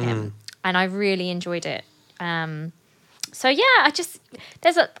scenes with him, and I really enjoyed it. So yeah,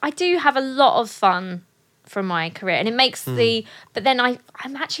 I do have a lot of fun from my career, and it makes but then I'm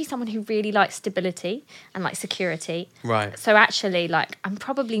actually someone who really likes stability and like security, right? So actually, like, I'm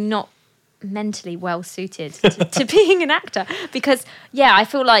probably not mentally well suited to being an actor, because I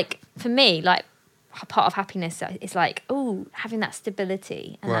feel like for me, like, part of happiness is like, having that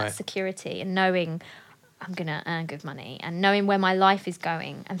stability and that security, and knowing I'm gonna earn good money, and knowing where my life is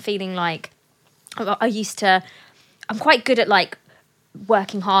going, and feeling like I'm quite good at like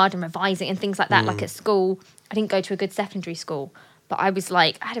working hard and revising and things like that. Like at school, I didn't go to a good secondary school, but I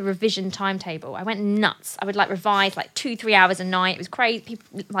had a revision timetable. I went nuts. I would like revise like 2-3 hours a night. It was crazy.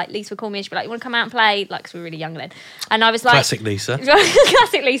 People like Lisa would call me and she'd be like, "You want to come out and play?" Like, 'cause we were really young then. And I was like, Classic Lisa.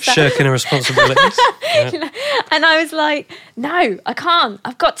 Classic Lisa. Shirking her responsibilities. Yeah. And I was like, "No, I can't.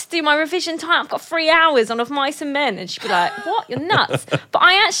 I've got to do my revision time. I've got 3 hours on Of Mice and Men." And she'd be like, "What? You're nuts." But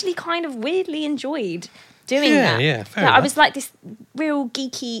I actually kind of weirdly enjoyed doing that. Yeah, fair I enough. was like this real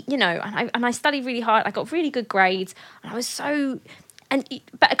geeky, and I studied really hard. I got really good grades, and I was so.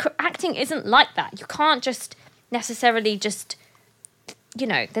 But acting isn't like that. You can't just necessarily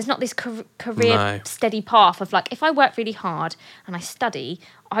there's not this career steady path of like, if I work really hard and I study,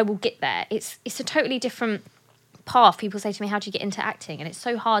 I will get there. It's a totally different path. People say to me, "How do you get into acting?" And it's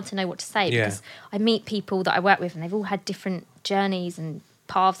so hard to know what to say because I meet people that I work with and they've all had different journeys and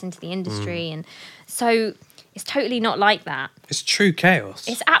paths into the industry, and so it's totally not like that. It's true chaos.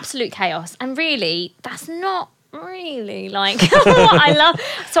 It's absolute chaos, and really, that's not really like what I love.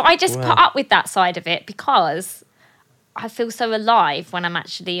 So I just put up with that side of it because I feel so alive when I'm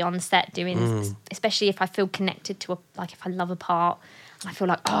actually on set doing, especially if I feel connected to if I love a part, and I feel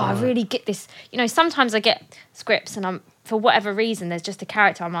like, I really get this. Sometimes I get scripts and for whatever reason, there's just a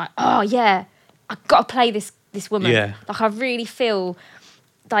character. I'm like, oh yeah, I've got to play this woman. Yeah. Like, I really feel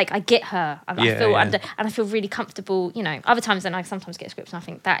like I get her, and I feel and I feel really comfortable. Other times then I sometimes get scripts and I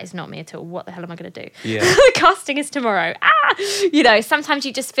think, that is not me at all. What the hell am I going to do? Yeah. Casting is tomorrow. Sometimes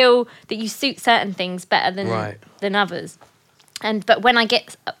you just feel that you suit certain things better than others. But when I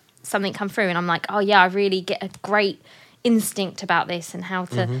get something come through and I'm like, oh yeah, I really get a great instinct about this and how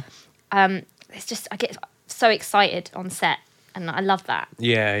to. It's just, I get so excited on set, and I love that.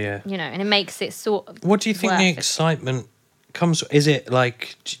 Yeah. And it makes it sort of. What do you think the excitement comes? Is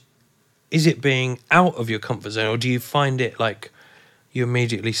it being out of your comfort zone, or do you find it like you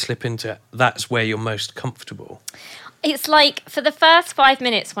immediately slip into that's where you're most comfortable? It's like for the first 5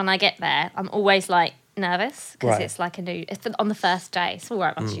 minutes when I get there, I'm always like nervous because it's like it's on the first day. It's all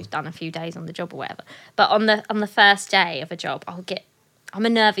right once you've done a few days on the job or whatever. But on the first day of a job, I'm a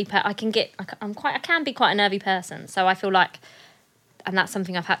nervy I can be quite a nervy person. So I feel like. And that's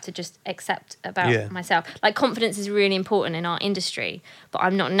something I've had to just accept about myself. Like, confidence is really important in our industry, but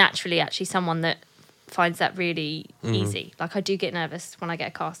I'm not naturally actually someone that finds that really easy. Like, I do get nervous when I get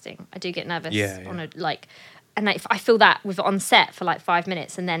a casting. I do get nervous on and I feel that with on set for like 5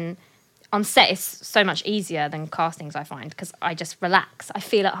 minutes, and then on set it's so much easier than castings, I find, because I just relax. I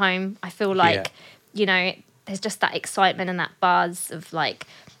feel at home. I feel like, there's just that excitement and that buzz of like,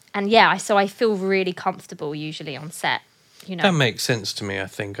 and so I feel really comfortable usually on set. That makes sense to me. I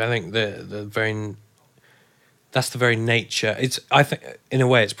think that's the very nature. I think in a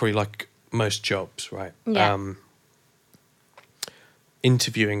way it's probably like most jobs, right? Yeah.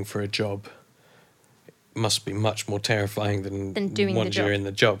 Interviewing for a job must be much more terrifying than doing once the job. you're in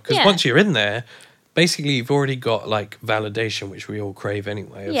the job, because once you're in there, basically you've already got like validation, which we all crave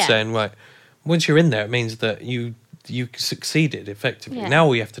anyway, of Yeah. saying, right, once you're in there, it means that you succeeded effectively. Yeah. Now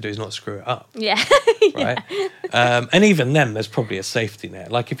all you have to do is not screw it up. Yeah. Right. And even then, there's probably a safety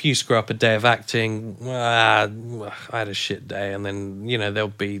net. Like if you screw up a day of acting, I had a shit day, and then there'll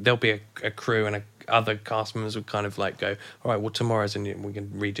be a crew and other cast members would kind of like go, all right, well tomorrow's and we can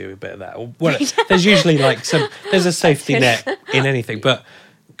redo a bit of that. Or there's usually like there's a safety net in anything, but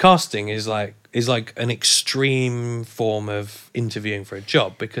casting is like an extreme form of interviewing for a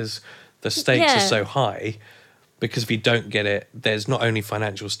job because the stakes are so high. Because if you don't get it, there's not only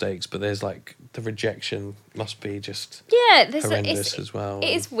financial stakes, but there's like the rejection must be just horrendous as well. It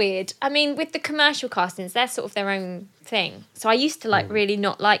is weird. I mean, with the commercial castings, they're sort of their own thing. So I used to like really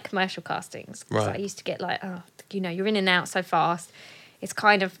not like commercial castings. Right. I used to get like, oh, you're in and out so fast. It's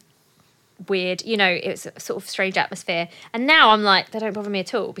kind of weird. It's a sort of strange atmosphere. And now I'm like, they don't bother me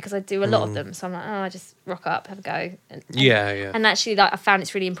at all because I do a lot of them. So I'm like, I just rock up, have a go. And actually, like, I found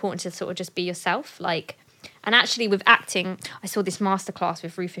it's really important to sort of just be yourself. Like, and actually with acting, I saw this masterclass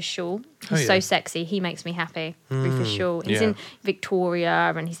with Rufus Shaw. He's so sexy. He makes me happy. Rufus Shaw. He's in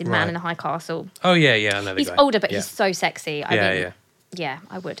Victoria and he's in Man in the High Castle. Oh, yeah, I know the guy. He's older, but he's so sexy. Yeah,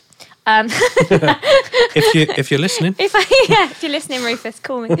 I would. If you're listening. If you're listening, Rufus,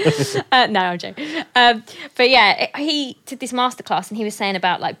 call me. No, I'm joking. But yeah, he did this masterclass and he was saying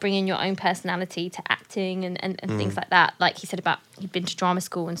about like bringing your own personality to acting and things like that. Like he said about he'd been to drama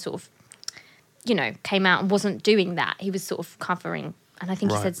school and sort of, came out and wasn't doing that. He was sort of covering. And I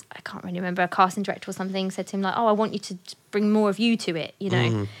think he said, I can't really remember, a casting director or something said to him like, oh, I want you to bring more of you to it,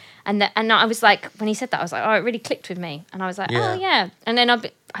 And I was like, when he said that, I was like, oh, it really clicked with me. And I was like, oh, yeah. And then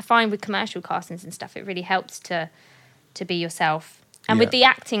I find with commercial castings and stuff, it really helps to be yourself. And with the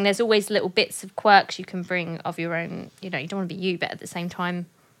acting, there's always little bits of quirks you can bring of your own. You don't want to be you, but at the same time,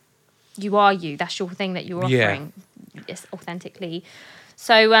 you are you. That's your thing that you're offering authentically.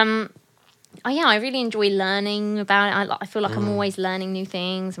 So, I really enjoy learning about it. I feel like I'm always learning new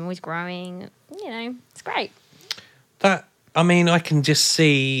things. I'm always growing. It's great. I can just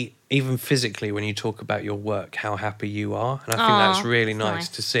see, even physically, when you talk about your work, how happy you are. And I think that's really nice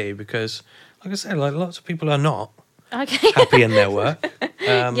to see because, like I said, like lots of people are not happy in their work.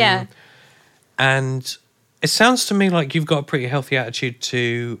 And it sounds to me like you've got a pretty healthy attitude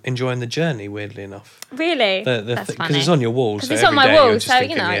to enjoying the journey, weirdly enough. Really? That's funny. Because it's on your wall. Because it's on my wall, so,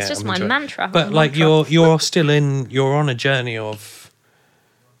 it's just my mantra. But, like, you're still you're on a journey of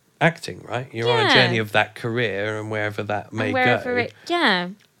acting, right? You're on a journey of that career and wherever that may go.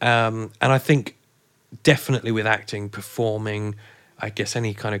 And I think definitely with acting, performing, I guess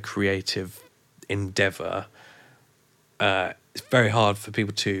any kind of creative endeavour, it's very hard for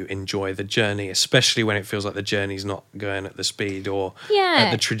people to enjoy the journey, especially when it feels like the journey's not going at the speed or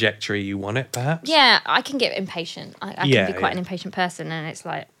at the trajectory you want it, perhaps. Yeah, I can get impatient. I can be quite an impatient person, and it's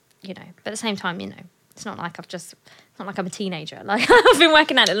like, but at the same time, it's not like it's not like I'm a teenager. Like, I've been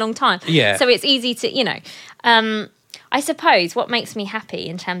working at it a long time. Yeah. So it's easy to, I suppose what makes me happy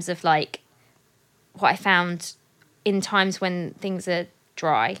in terms of like what I found in times when things are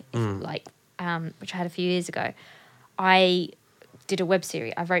dry, like, which I had a few years ago, I did a web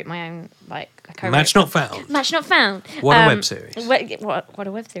series. I wrote my own, like, I co-wrote Match Not Found. Match Not Found. What a web series. What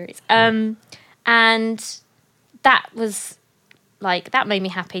a web series. And that was, like, that made me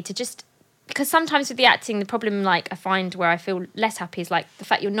happy to just, because sometimes with the acting, the problem, like, I find where I feel less happy is, like, the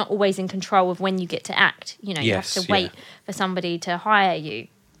fact you're not always in control of when you get to act. You have to wait for somebody to hire you.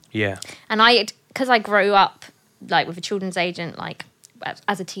 Yeah. And because I grew up, like, with a children's agent, like,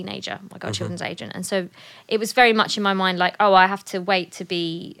 as a teenager, I got a children's agent. And so it was very much in my mind like, oh, I have to wait to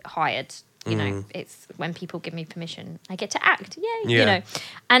be hired. It's when people give me permission, I get to act. Yay,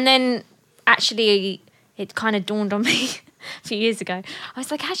 And then actually it kind of dawned on me a few years ago. I was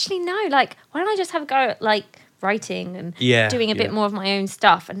like, actually, no, like, why don't I just have a go at, like, writing and doing a bit more of my own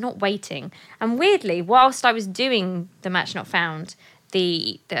stuff and not waiting. And weirdly, whilst I was doing the Match Not Found,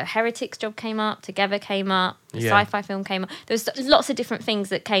 the Heretics job came up, Together came up, the sci-fi film came up. There was lots of different things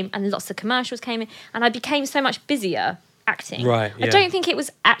that came, and lots of commercials came in, and I became so much busier acting. Right. I don't think it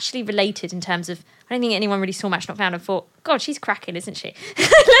was actually related in terms of, I don't think anyone really saw Match Not Found and thought, God, she's cracking, isn't she?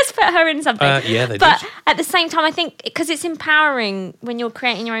 Let's put her in something. They did. But at the same time, I think, because it's empowering when you're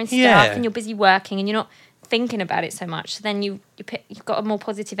creating your own stuff and you're busy working and you're not thinking about it so much, so then you've got a more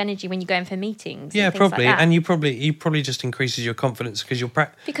positive energy when you go in for meetings. Yeah, probably, like and you probably just increases your confidence because you're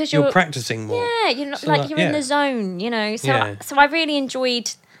practicing more. Yeah, you're not, so you're in the zone, So I really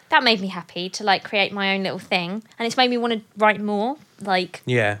enjoyed. That made me happy to like create my own little thing, and it's made me want to write more. Like,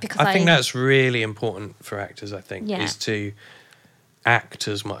 because I think that's really important for actors. I think is to act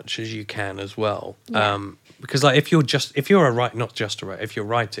as much as you can as well. Yeah. Because like if you're a writer, not just a writer, if you're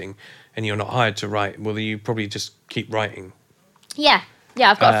writing and you're not hired to write, well, you probably just keep writing. Yeah.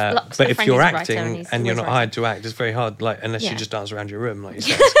 Yeah, I've got lots but of if friends you're who's a acting writer and you're not writing. hired to act, it's very hard. Like unless Yeah. you just dance around your room, like you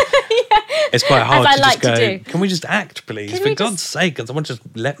said, it's quite hard I to like just to go. do. Can we just act, please? Can For we God's sake, can someone just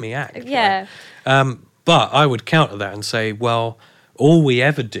let me act? Yeah. Right? But I would counter that and say, well, all we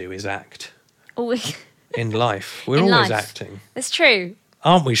ever do is act Always. in life. We're In always life. acting, It's true.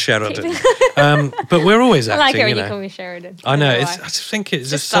 aren't we, Sheridan? But we're always I acting. like it when you you know. call me Sheridan. I know. don't It's, why. I just think it's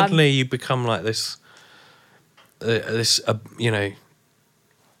just just fun. suddenly you become like this,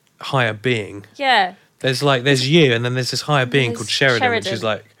 higher being. Yeah. There's you, and then there's this higher being There's called Sheridan, which Sheridan. is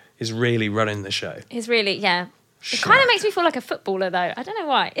like is really running the show. He's really, yeah. It Sheridan. kind of makes me feel like a footballer, though. I don't know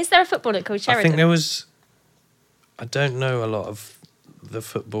why. Is there a footballer called Sheridan? I think there was. I don't know a lot of the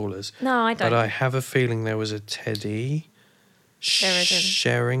footballers. No, I don't. But I have a feeling there was a Teddy Sheridan.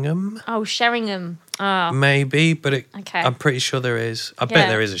 Sheringham, Oh, Sheringham. Oh. maybe, but Okay. I'm pretty sure there is. I bet Yeah.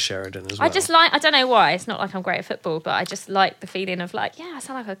 there is a Sheridan as well. I don't know why. It's not like I'm great at football, but I just like the feeling of like, yeah, I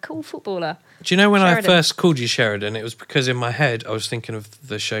sound like a cool footballer. Do you know when I Sheridan. first called you Sheridan? It was because in my head I was thinking of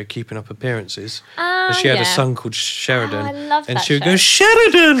the show Keeping Up Appearances, and she had a yeah. son called Sheridan, Oh, I love and that she would show. go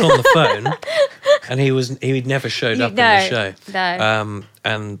Sheridan on the phone, and he'd never showed up in the show. No.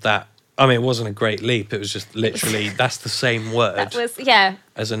 And that, I mean, it wasn't a great leap. It was just literally that's the same word That was, yeah,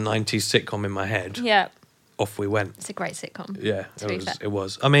 as a 90s sitcom in my head. yeah. Off we went. It's a great sitcom. Yeah, To be fair. it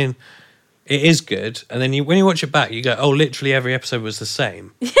was. I mean, it is good. And then when you watch it back, you go, oh, literally every episode was the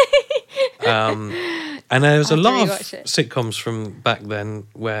same. And there was a I'll lot of have to rewatch it. sitcoms from back then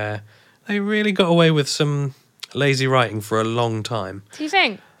where they really got away with some lazy writing for a long time. Do you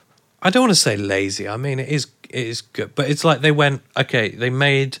think? I don't want to say lazy. I mean, it is good. But it's like they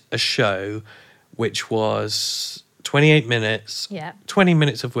made a show which was 28 minutes, Yeah. 20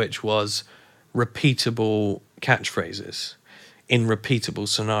 minutes of which was repeatable catchphrases in repeatable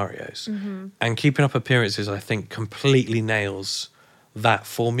scenarios. Mm-hmm. And Keeping Up Appearances, I think, completely nails that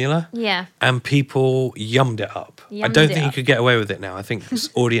formula. Yeah. And people yummed it up. I Yummed don't it think you up. could get away with it now. I think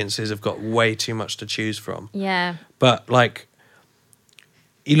audiences have got way too much to choose from. Yeah. But like,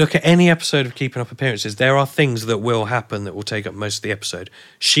 you look at any episode of Keeping Up Appearances, there are things that will happen that will take up most of the episode.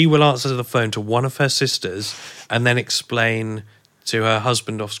 She will answer the phone to one of her sisters and then explain to her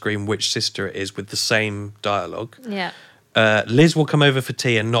husband off screen which sister it is with the same dialogue. Yeah. Liz will come over for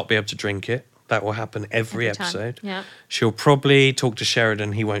tea and not be able to drink it. That will happen every Every time. episode. Yeah. She'll probably talk to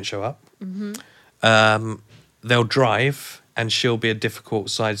Sheridan. He won't show up. Mm-hmm. They'll drive and she'll be a difficult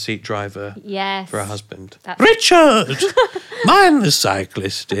side seat driver Yes. for her husband. That's- Richard! Mind the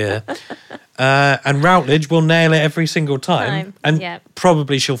cyclist, dear. And Routledge will nail it every single time. And yeah.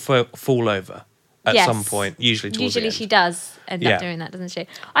 probably she'll fall over at Yes. some point, usually towards the Usually end. she does end Yeah. up doing that, doesn't she?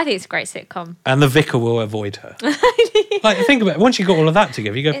 I think it's a great sitcom. And the vicar will avoid her. Like, think about it. Once you got all of that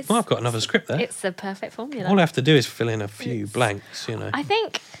together, you go, It's- well, I've got another script there. It's the perfect formula. All I have to do is fill in a few blanks, you know. I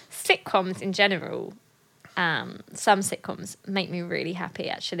think sitcoms in general, some sitcoms make me really happy.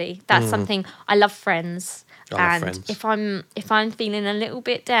 Actually, that's something I love. Friends, I love and Friends. if I'm feeling a little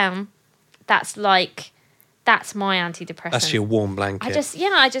bit down, that's my antidepressant. That's your warm blanket.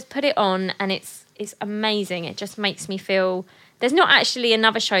 I just put it on, and it's amazing. It just makes me feel. There's not actually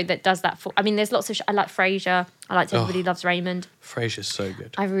another show that does that for. I mean, there's lots of. I like Frasier. I liked Everybody Loves Raymond. Frasier's so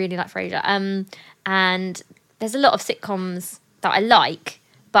good. I really like Frasier. And there's a lot of sitcoms that I like,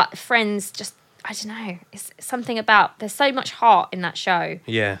 but Friends just, I don't know. It's something about, there's so much heart in that show.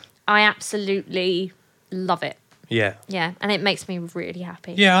 Yeah. I absolutely love it. Yeah. Yeah, and it makes me really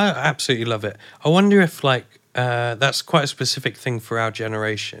happy. Yeah, I absolutely love it. I wonder if, that's quite a specific thing for our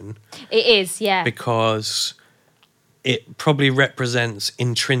generation It is, yeah. because it probably represents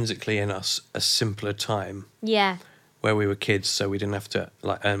intrinsically in us a simpler time Yeah. where we were kids, so we didn't have to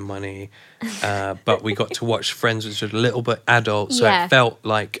earn money, but we got to watch Friends, which was a little bit adult. So Yeah. it felt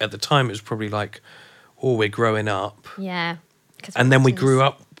like at the time it was probably like, oh, we're growing up, Yeah. and then we grew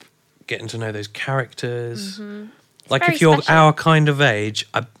up getting to know those characters. Like very if you're special. our kind of age,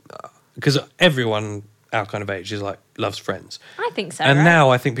 because everyone our kind of age is loves Friends, I think so. and right? now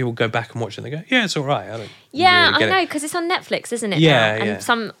I think people go back and watch it and they go, yeah, it's all right. I don't Yeah, really get I know, it. because it's on Netflix, isn't it? Yeah, now? yeah.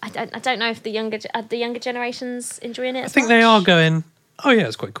 And I don't know if the younger generations enjoying it. I think they are going, oh yeah,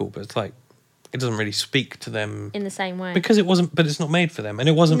 it's quite cool, but it's like it doesn't really speak to them in the same way. because it wasn't. But it's not made for them, and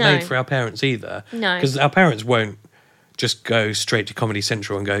it wasn't No. made for our parents either. No. because our parents won't just go straight to Comedy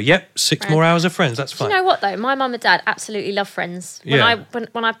Central and go, yep, 6 Friends. more hours of Friends. That's Do fine. you know what though? My mum and dad absolutely love Friends. When Yeah.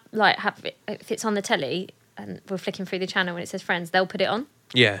 when I like have it, if it's on the telly and we're flicking through the channel and it says Friends, they'll put it on.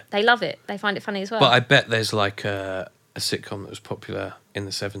 Yeah, They love it. They find it funny as well. but I bet there's like a a sitcom that was popular in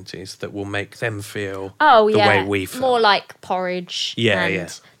the 70s that will make them feel the way we felt. More like Porridge. Yeah, and yeah.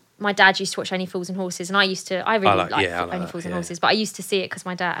 My dad used to watch Only Fools and Horses, and I really like Only Fools and Horses, but I used to see it because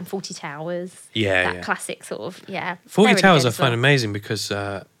my dad, and 40 Towers. That classic sort of, 40 Towers I find amazing because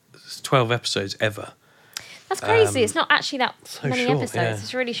it's 12 episodes ever. That's crazy. It's not actually that many short, episodes. yeah.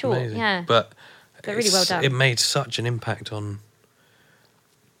 It's really short, Amazing. But really well done. It made such an impact on...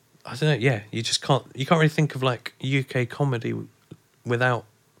 I don't know, you just can't really think of like UK comedy without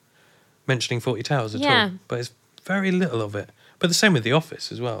mentioning 40 Towers at all. But it's very little of it. But the same with The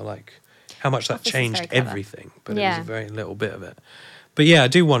Office as well, like how much that changed everything, but it was a very little bit of it. But I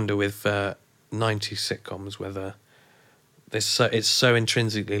do wonder with 90s sitcoms whether it's so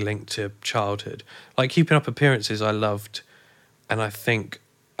intrinsically linked to childhood. Like Keeping Up Appearances I loved, and I think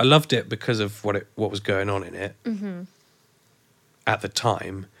I loved it because of what was going on in it at the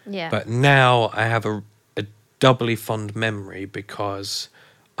time. Yeah. But now I have a doubly fond memory because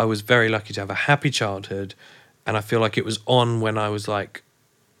I was very lucky to have a happy childhood, and I feel like it was on when I was like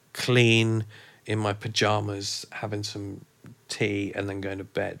clean in my pajamas, having some tea and then going to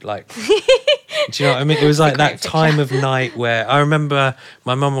bed. Like, do you know what I mean? It was like that time of night where I remember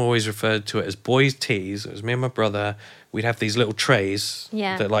my mum always referred to it as boys' teas. It was me and my brother. We'd have these little trays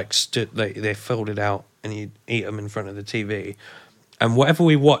that like they folded out and you'd eat them in front of the TV. And whatever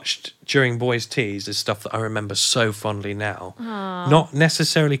we watched during boys' teas is stuff that I remember so fondly now. Aww. Not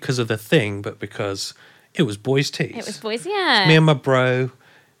necessarily because of the thing, but because it was boys' teas. It was boys, yeah. Me and my bro,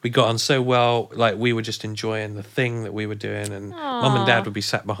 we got on so well. Like, we were just enjoying the thing that we were doing. And mum and dad would be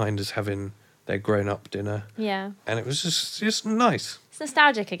sat behind us having their grown-up dinner. Yeah. And it was just nice. It's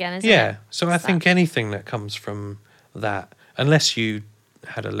nostalgic again, isn't it? Yeah. So I think anything that comes from that, unless you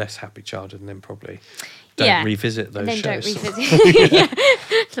had a less happy childhood, and then probably... Don't revisit those shows. Don't revisit.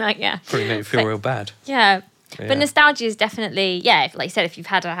 Probably make you feel real bad. Yeah. But nostalgia is definitely, like you said, if you've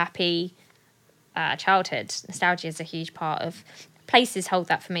had a happy childhood, nostalgia is a huge part of... Places hold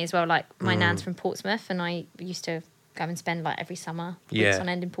that for me as well. Like, my nan's from Portsmouth, and I used to go and spend, like, every summer, weeks on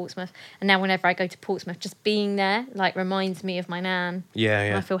end in Portsmouth. And now whenever I go to Portsmouth, just being there, like, reminds me of my nan.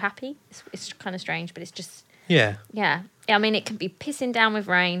 And I feel happy. It's kind of strange, but it's just... Yeah. I mean, it can be pissing down with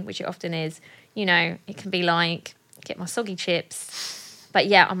rain, which it often is. You know, it can be like, get my soggy chips.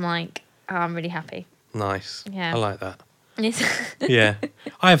 But I'm like, I'm really happy. Nice. Yeah. I like that. Yeah.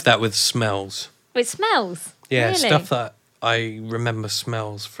 I have that with smells. With smells? Yeah, really? Stuff that I remember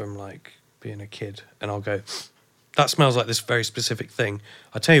smells from like being a kid. And I'll go, that smells like this very specific thing.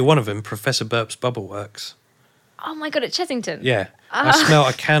 I'll tell you one of them, Professor Burp's Bubble Works. Oh my God, at Chessington? Yeah. I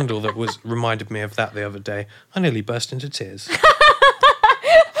smelled a candle that reminded me of that the other day. I nearly burst into tears.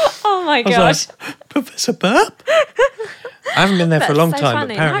 Oh my gosh. Like, Professor Burp? I haven't been there for a long time, funny.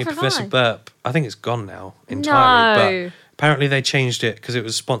 but apparently Professor Burp, I think it's gone now entirely. But apparently they changed it because it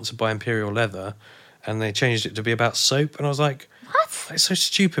was sponsored by Imperial Leather, and they changed it to be about soap. And I was like, what? That's so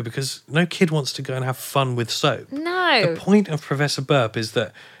stupid because no kid wants to go and have fun with soap. No. The point of Professor Burp is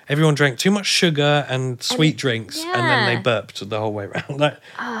that everyone drank too much sugar and sweet drinks, and then they burped the whole way around. Like,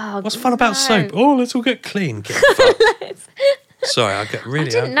 what's fun about soap? Oh, let's all get clean. Get fucked. Sorry, I get really... I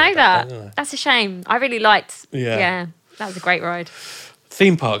didn't know that. That's a shame. I really liked... Yeah. That was a great ride.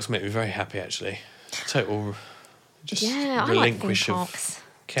 Theme parks make me very happy, actually. Total... Just relinquish I like of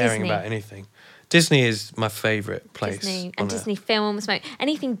caring about anything. Disney is my favourite place. Disney. And Disney films.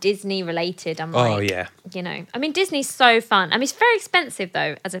 Anything Disney related, I'm like... Oh, yeah. You know. I mean, Disney's so fun. I mean, it's very expensive,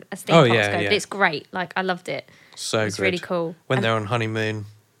 though, as theme parks go. But it's great. Like, I loved it. So good. It's really cool. Went there on honeymoon.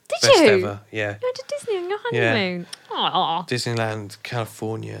 Did Best you? ever, yeah. You went to Disney on your honeymoon? Yeah. Disneyland,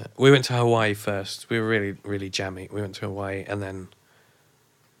 California. We went to Hawaii first. We were really, really jammy. We went to Hawaii and then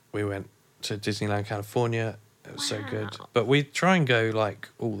we went to Disneyland, California. It was so good. But we try and go, like,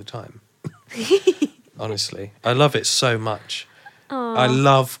 all the time. Honestly. I love it so much. Aww. I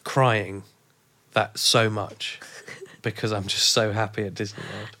love crying that so much because I'm just so happy at Disney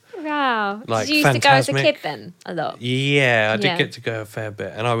World. Wow. Like, did you used to go as a kid then? A lot? Yeah, I did get to go a fair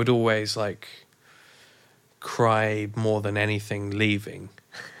bit. And I would always, like, cry more than anything leaving.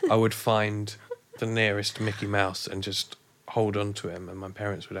 I would find the nearest Mickey Mouse and just hold on to him, and my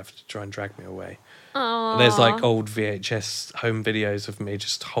parents would have to try and drag me away. Aww. There's, like, old VHS home videos of me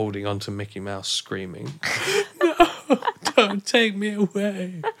just holding on to Mickey Mouse screaming, "No, don't take me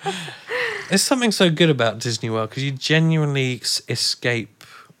away." There's something so good about Disney World because you genuinely escape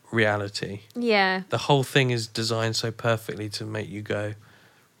reality. Yeah. The whole thing is designed so perfectly to make you go,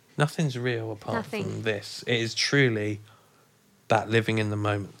 nothing's real apart from this. It is truly that living in the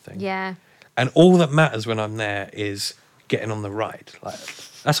moment thing. Yeah. And all that matters when I'm there is getting on the ride. Like,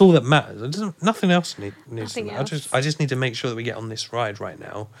 that's all that matters. Nothing else needs Nothing to else. I just need to make sure that we get on this ride right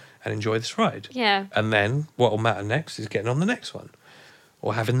now and enjoy this ride. Yeah. And then what will matter next is getting on the next one.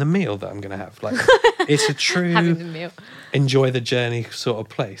 Or having the meal that I'm going to have. Like, it's a true Having the meal. enjoy the journey sort of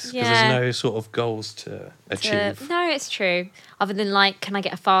place. Because there's no sort of goals to achieve. No, it's true. Other than like, can I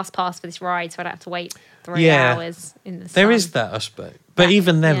get a fast pass for this ride so I don't have to wait 3 hours in the sun? There is that aspect. But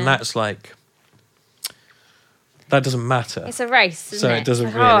even then, that's like, that doesn't matter. It's a race, isn't so it? it doesn't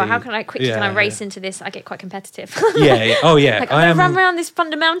like, really... how can I quickly can I race into this? I get quite competitive. Yeah. Oh, yeah. Like, I'm going to run around this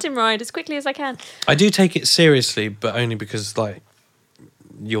Thunder Mountain ride as quickly as I can. I do take it seriously, but only because, like,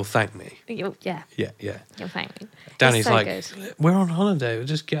 you'll thank me. Yeah. Yeah. You'll thank me. Danny's so like, good. we're on holiday. We'll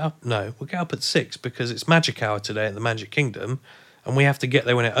just get up. No, we'll get up at 6 because it's magic hour today at the Magic Kingdom and we have to get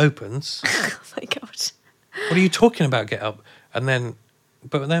there when it opens. Oh, my God. What are you talking about, get up?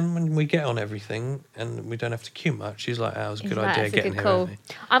 But then when we get on everything and we don't have to queue much, she's like, oh, it was a good idea getting here early.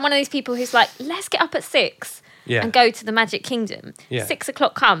 I'm one of those people who's like, let's get up at 6 and go to the Magic Kingdom. Yeah. 6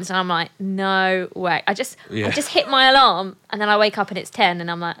 o'clock comes and I'm like, no way. I just hit my alarm and then I wake up and it's 10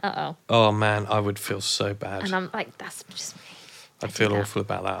 and I'm like, uh-oh. Oh, man, I would feel so bad. And I'm like, that's just me. I'd feel awful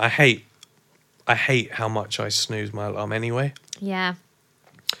about that. I hate how much I snooze my alarm anyway. Yeah.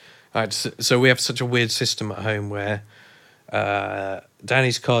 All right, so we have such a weird system at home where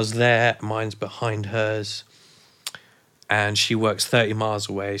Danny's car's there, mine's behind hers, and she works 30 miles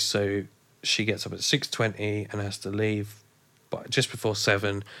away, so she gets up at 6:20 and has to leave just before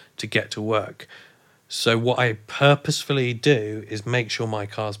 7 to get to work. So what I purposefully do is make sure my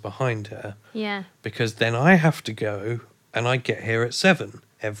car's behind her. Yeah. Because then I have to go and I get here at 7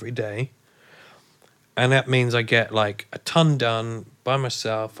 every day. And that means I get like a ton done by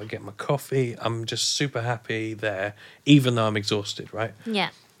myself. I get my coffee. I'm just super happy there, even though I'm exhausted, right? Yeah.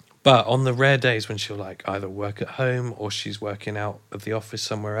 But on the rare days when she'll like either work at home or she's working out of the office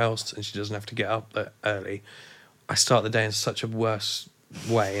somewhere else and she doesn't have to get up that early, I start the day in such a worse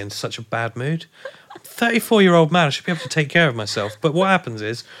way, in such a bad mood. I'm a 34-year-old man. I should be able to take care of myself. But what happens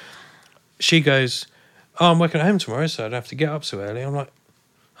is she goes, oh, I'm working at home tomorrow, so I don't have to get up so early. I'm like,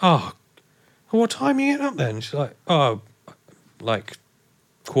 oh, what time are you getting up then? She's like, oh, like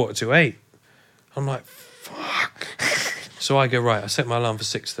 7:45. I'm like, fuck. So I go, right, I set my alarm for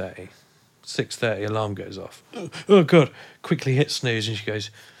 6:30. 6:30, alarm goes off. Oh, God. Quickly hit snooze. And she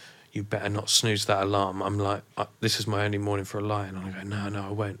goes, you better not snooze that alarm. I'm like, this is my only morning for a lie. And I go, no,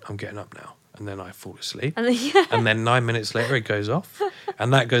 I won't. I'm getting up now. And then I fall asleep. And then 9 minutes later, it goes off.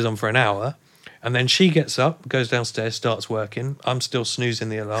 And that goes on for an hour. And then she gets up, goes downstairs, starts working. I'm still snoozing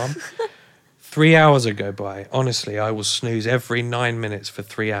the alarm. 3 hours go by. Honestly, I will snooze every 9 minutes for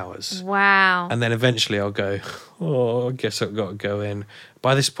 3 hours. Wow. And then eventually I'll go, oh, I guess I've got to go in.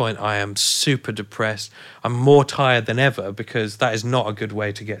 By this point, I am super depressed. I'm more tired than ever because that is not a good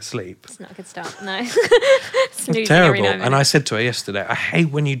way to get sleep. It's not a good start, no. It's terrible. And I said to her yesterday, I hate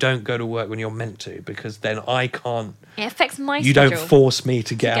when you don't go to work when you're meant to because then I can't. It affects my You schedule. don't force me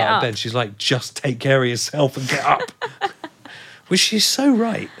to get out of bed. She's like, just take care of yourself and get up. Which she's so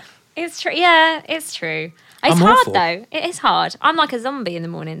right. It's true. Yeah, it's true. It's hard though. It is hard. I'm like a zombie in the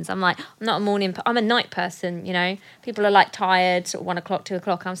mornings. I'm like, I'm not a morning. I'm a night person. You know, people are like tired, sort of 1 o'clock, 2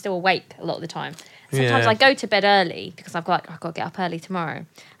 o'clock. I'm still awake a lot of the time. Sometimes I go to bed early because I've got to get up early tomorrow,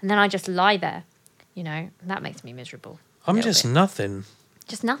 and then I just lie there. You know, and that makes me miserable. I'm just nothing.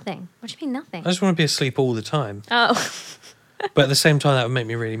 Just nothing. What do you mean nothing? I just want to be asleep all the time. Oh. But at the same time, that would make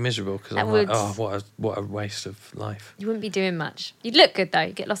me really miserable because I'm like, oh, what a waste of life. You wouldn't be doing much. You'd look good though.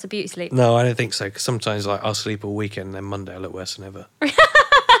 You'd get lots of beauty sleep. No, I don't think so. Because sometimes like I'll sleep all weekend and then Monday I look worse than ever.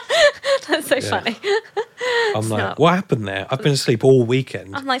 That's so funny. I'm like, what happened there? I've been asleep all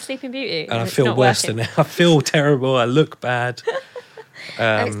weekend. I'm like Sleeping Beauty. And I feel worse than I feel terrible. I look bad.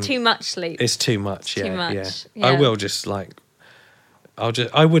 It's too much sleep. It's too much, Too much, yeah. I will just like,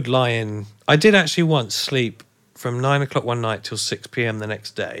 I would lie in. I did actually once sleep from 9 o'clock one night till 6 p.m. the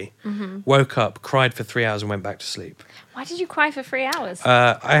next day. Mm-hmm. Woke up, cried for 3 hours and went back to sleep. Why did you cry for 3 hours?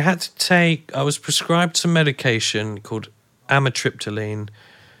 I was prescribed some medication called amitriptyline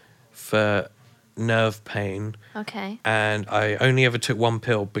for nerve pain. Okay. And I only ever took one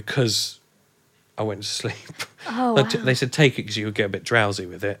pill because I went to sleep. Oh, wow. They said take it because you would get a bit drowsy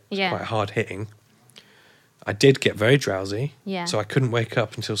with it. Yeah. Quite hard hitting. I did get very drowsy. Yeah. So I couldn't wake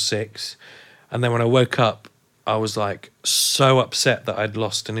up until 6. And then when I woke up, I was like so upset that I'd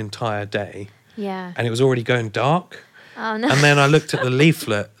lost an entire day. Yeah. And it was already going dark. Oh, no. And then I looked at the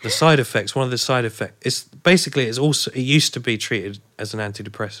leaflet, the side effects. One of the side effects it used to be treated as an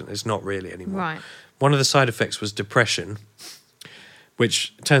antidepressant. It's not really anymore. Right. One of the side effects was depression,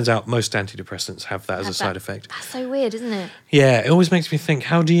 which turns out most antidepressants have that as a side effect. That's so weird, isn't it? Yeah, it always makes me think,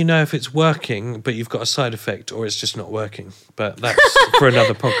 how do you know if it's working, but you've got a side effect, or it's just not working? But that's for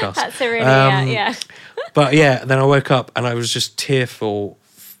another podcast. That's a really, yeah. But yeah, then I woke up and I was just tearful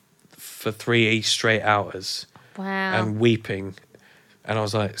for 3 straight hours. Wow. And weeping. And I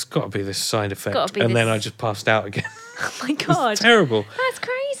was like, it's got to be this side effect. Then I just passed out again. Oh my God. It's terrible. That's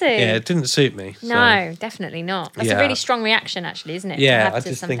crazy. Yeah, it didn't suit me. No, definitely not. That's a really strong reaction, actually, isn't it? Yeah, I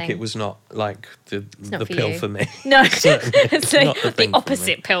just think it was not like the pill for me. No, it's like the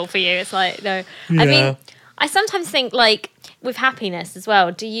opposite pill for you. It's like, no. Yeah. I mean, I sometimes think, like, with happiness as well,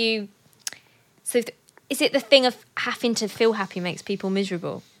 is it the thing of having to feel happy makes people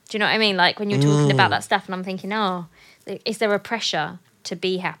miserable? Do you know what I mean? Like, when you're talking about that stuff and I'm thinking, is there a pressure to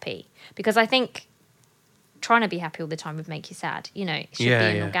be happy? Because I think trying to be happy all the time would make you sad. You know, it should be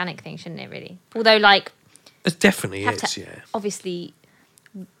an organic thing, shouldn't it, really? Although, like... It definitely is, obviously,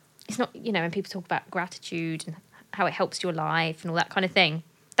 it's not, you know, when people talk about gratitude and how it helps your life and all that kind of thing,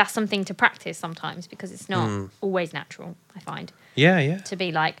 that's something to practice sometimes because it's not always natural, I find. Yeah. To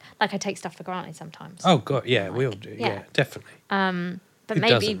be like I take stuff for granted sometimes. Oh, God, yeah, we all do. Yeah, definitely. But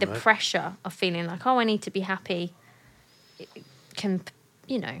maybe the pressure of feeling like, I need to be happy, it can...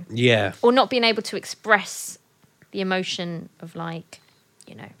 you know. Yeah. Or not being able to express the emotion of, like,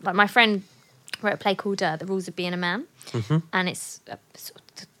 you know, like my friend wrote a play called The Rules of Being a Man, and it's sort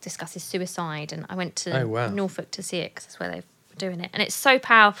of discusses suicide, and I went to Norfolk to see it because that's where they're doing it, and it's so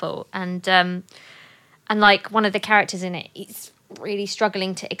powerful, and like one of the characters in it, he's really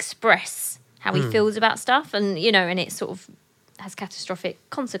struggling to express how he feels about stuff, and, you know, and it sort of has catastrophic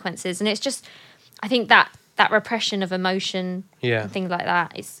consequences, and it's just, I think that repression of emotion and things like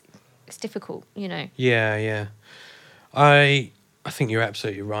that, it's difficult, you know. Yeah. I think you're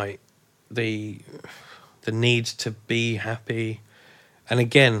absolutely right. The need to be happy, and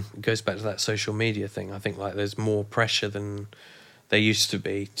again, it goes back to that social media thing. I think, like, there's more pressure than there used to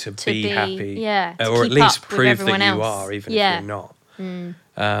be to be happy, or at least prove that you are, even if you're not.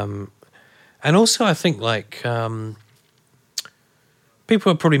 And also, I think, like,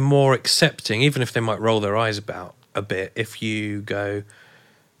 people are probably more accepting, even if they might roll their eyes about a bit, if you go...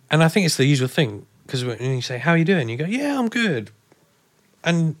 And I think it's the usual thing, because when you say, how are you doing? You go, yeah, I'm good.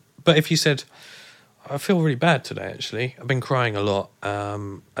 But if you said, I feel really bad today, actually. I've been crying a lot. I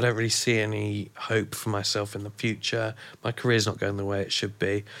don't really see any hope for myself in the future. My career's not going the way it should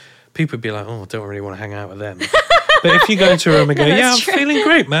be. People would be like, I don't really want to hang out with them. But if you go into a room and go, I'm feeling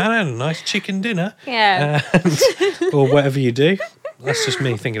great, man. I had a nice chicken dinner. Yeah. Or whatever you do. That's just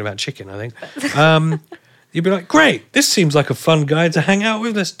me thinking about chicken, I think. You'd be like, great, this seems like a fun guy to hang out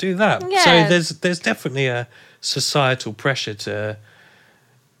with. Let's do that. Yeah. So there's definitely a societal pressure to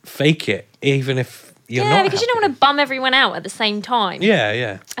fake it, even if you're not because happy. you don't want to bum everyone out at the same time.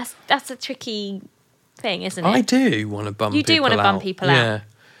 Yeah. That's a tricky thing, isn't it? I do want to bum people out. You do want to bum people out. Yeah.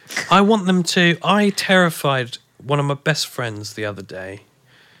 I want them to... I terrified one of my best friends the other day.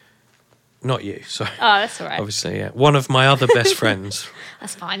 Not you, sorry. Oh, that's all right. Obviously, yeah. One of my other best friends.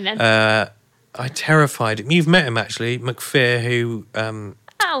 That's fine then. I terrified him. You've met him, actually, McPhee, who...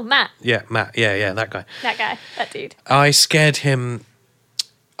 oh, Matt. Yeah, Matt. Yeah, that guy. That dude. I scared him.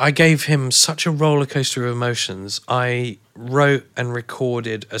 I gave him such a roller coaster of emotions. I wrote and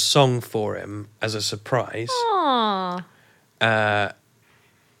recorded a song for him as a surprise. Aww.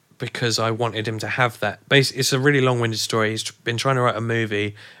 Because I wanted him to have that. Basically, it's a really long-winded story. He's been trying to write a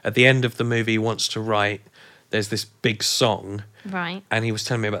movie. At the end of the movie, he wants to write... There's this big song. Right. And he was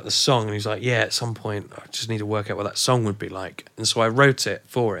telling me about the song, and he was like, yeah, at some point, I just need to work out what that song would be like. And so I wrote it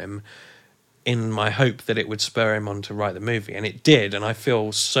for him in my hope that it would spur him on to write the movie. And it did, and I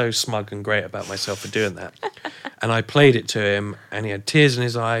feel so smug and great about myself for doing that. And I played it to him, and he had tears in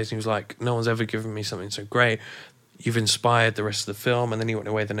his eyes, and he was like, no one's ever given me something so great. You've inspired the rest of the film. And then he went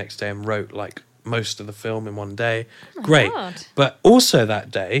away the next day and wrote, like, most of the film in one day. Oh, great. God. But also that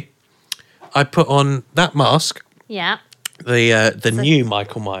day, I put on that mask. Yeah. The new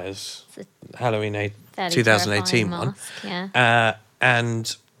Michael Myers Halloween 2018 one. Mask, yeah.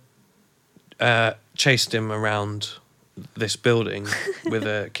 And chased him around this building with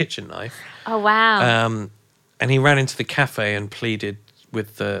a kitchen knife. Oh, wow. And he ran into the cafe and pleaded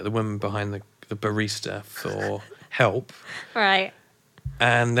with the woman behind the barista for help. Right.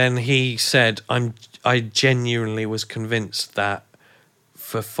 And then he said, I genuinely was convinced that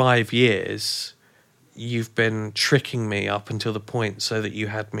for 5 years you've been tricking me up until the point so that you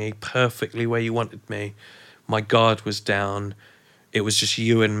had me perfectly where you wanted me. My guard was down. It was just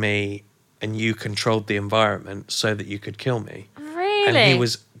you and me, and you controlled the environment so that you could kill me. Really? And he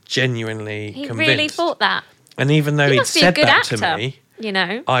was genuinely convinced. He really thought that. And even though he'd said that to me, You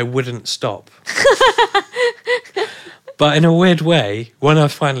know? I wouldn't stop. But in a weird way, when I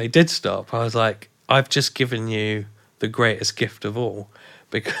finally did stop, I was like, I've just given you the greatest gift of all,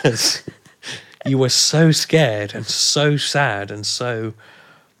 because you were so scared and so sad and so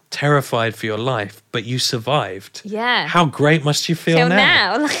terrified for your life, but you survived. Yeah. How great must you feel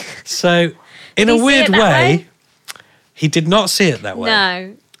now? now. So, in a weird way, he did not see it that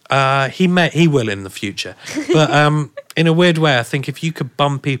way. No. He will in the future. But in a weird way, I think if you could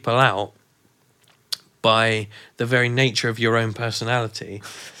bum people out by the very nature of your own personality,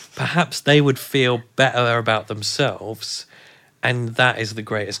 perhaps they would feel better about themselves, and that is the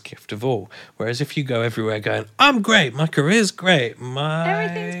greatest gift of all. Whereas if you go everywhere going, I'm great, my career's great,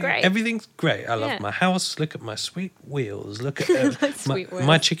 everything's great. I love my house, look at my sweet wheels, look at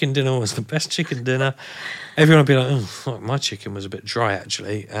my chicken dinner was the best chicken dinner. Everyone would be like, oh, my chicken was a bit dry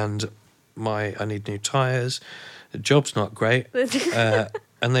actually, and I need new tyres, the job's not great.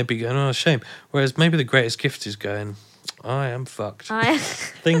 And they'd be going, oh, shame. Whereas maybe the greatest gift is going, I am fucked.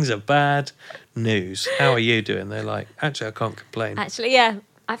 Things are bad. News. How are you doing? They're like, actually, I can't complain. Actually, yeah.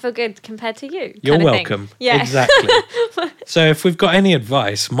 I feel good compared to you. You're welcome. Yeah. Exactly. So if we've got any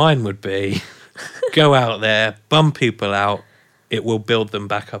advice, mine would be go out there, bum people out. It will build them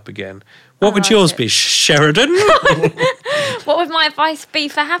back up again. What would yours be, Sheridan? What would my advice be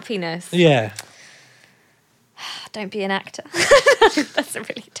for happiness? Yeah. Don't be an actor. That's a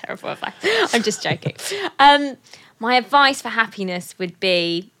really terrible advice. I'm just joking. My advice for happiness would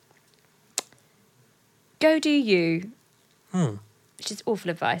be go do you. Which is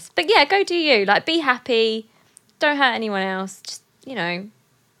awful advice. But yeah, go do you. Like, be happy. Don't hurt anyone else. Just, you know.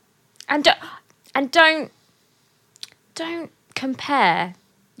 And don't compare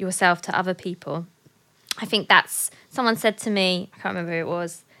yourself to other people. I think someone said to me, I can't remember who it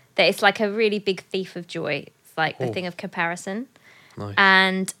was, that it's like a really big thief of joy. Like the thing of comparison. Nice.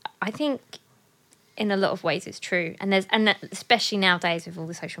 And I think in a lot of ways it's true. And especially nowadays with all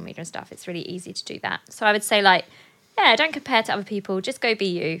the social media and stuff, it's really easy to do that. So I would say, like, yeah, don't compare to other people. Just go be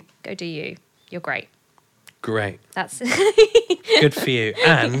you. Go do you. You're great. Great. That's good for you.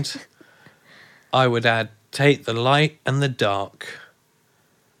 And I would add, take the light and the dark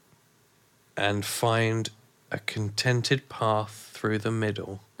and find a contented path through the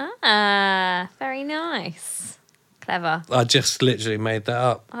middle. Ah, very nice. Clever. I just literally made that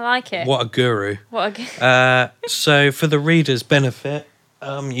up. I like it. What a guru. So for the reader's benefit,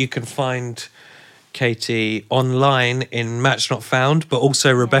 you can find Katie online in Match Not Found, but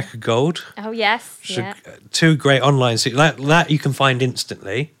also Rebecca Gold. Oh, yes. Yeah. Two great online. So that you can find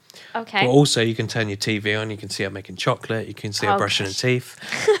instantly. Okay. But also you can turn your TV on, you can see her making chocolate, you can see her brushing her teeth,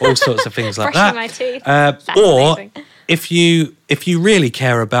 all sorts of things like that. Brushing my teeth. Or amazing. if you really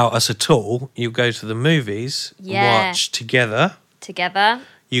care about us at all, you go to the movies, watch Together.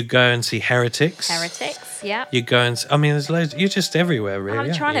 You go and see Heretics. Yeah. You go and I mean, there's loads. You're just everywhere, really.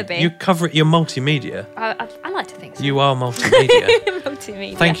 I'm trying to be. You cover it. You're multimedia. I like to think so. You are multimedia.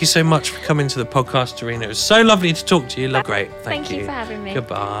 Multimedia. Thank you so much for coming to the podcast, Arena. It was so lovely to talk to you. Great. Thank you for having me.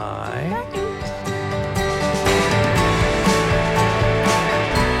 Goodbye. Bye.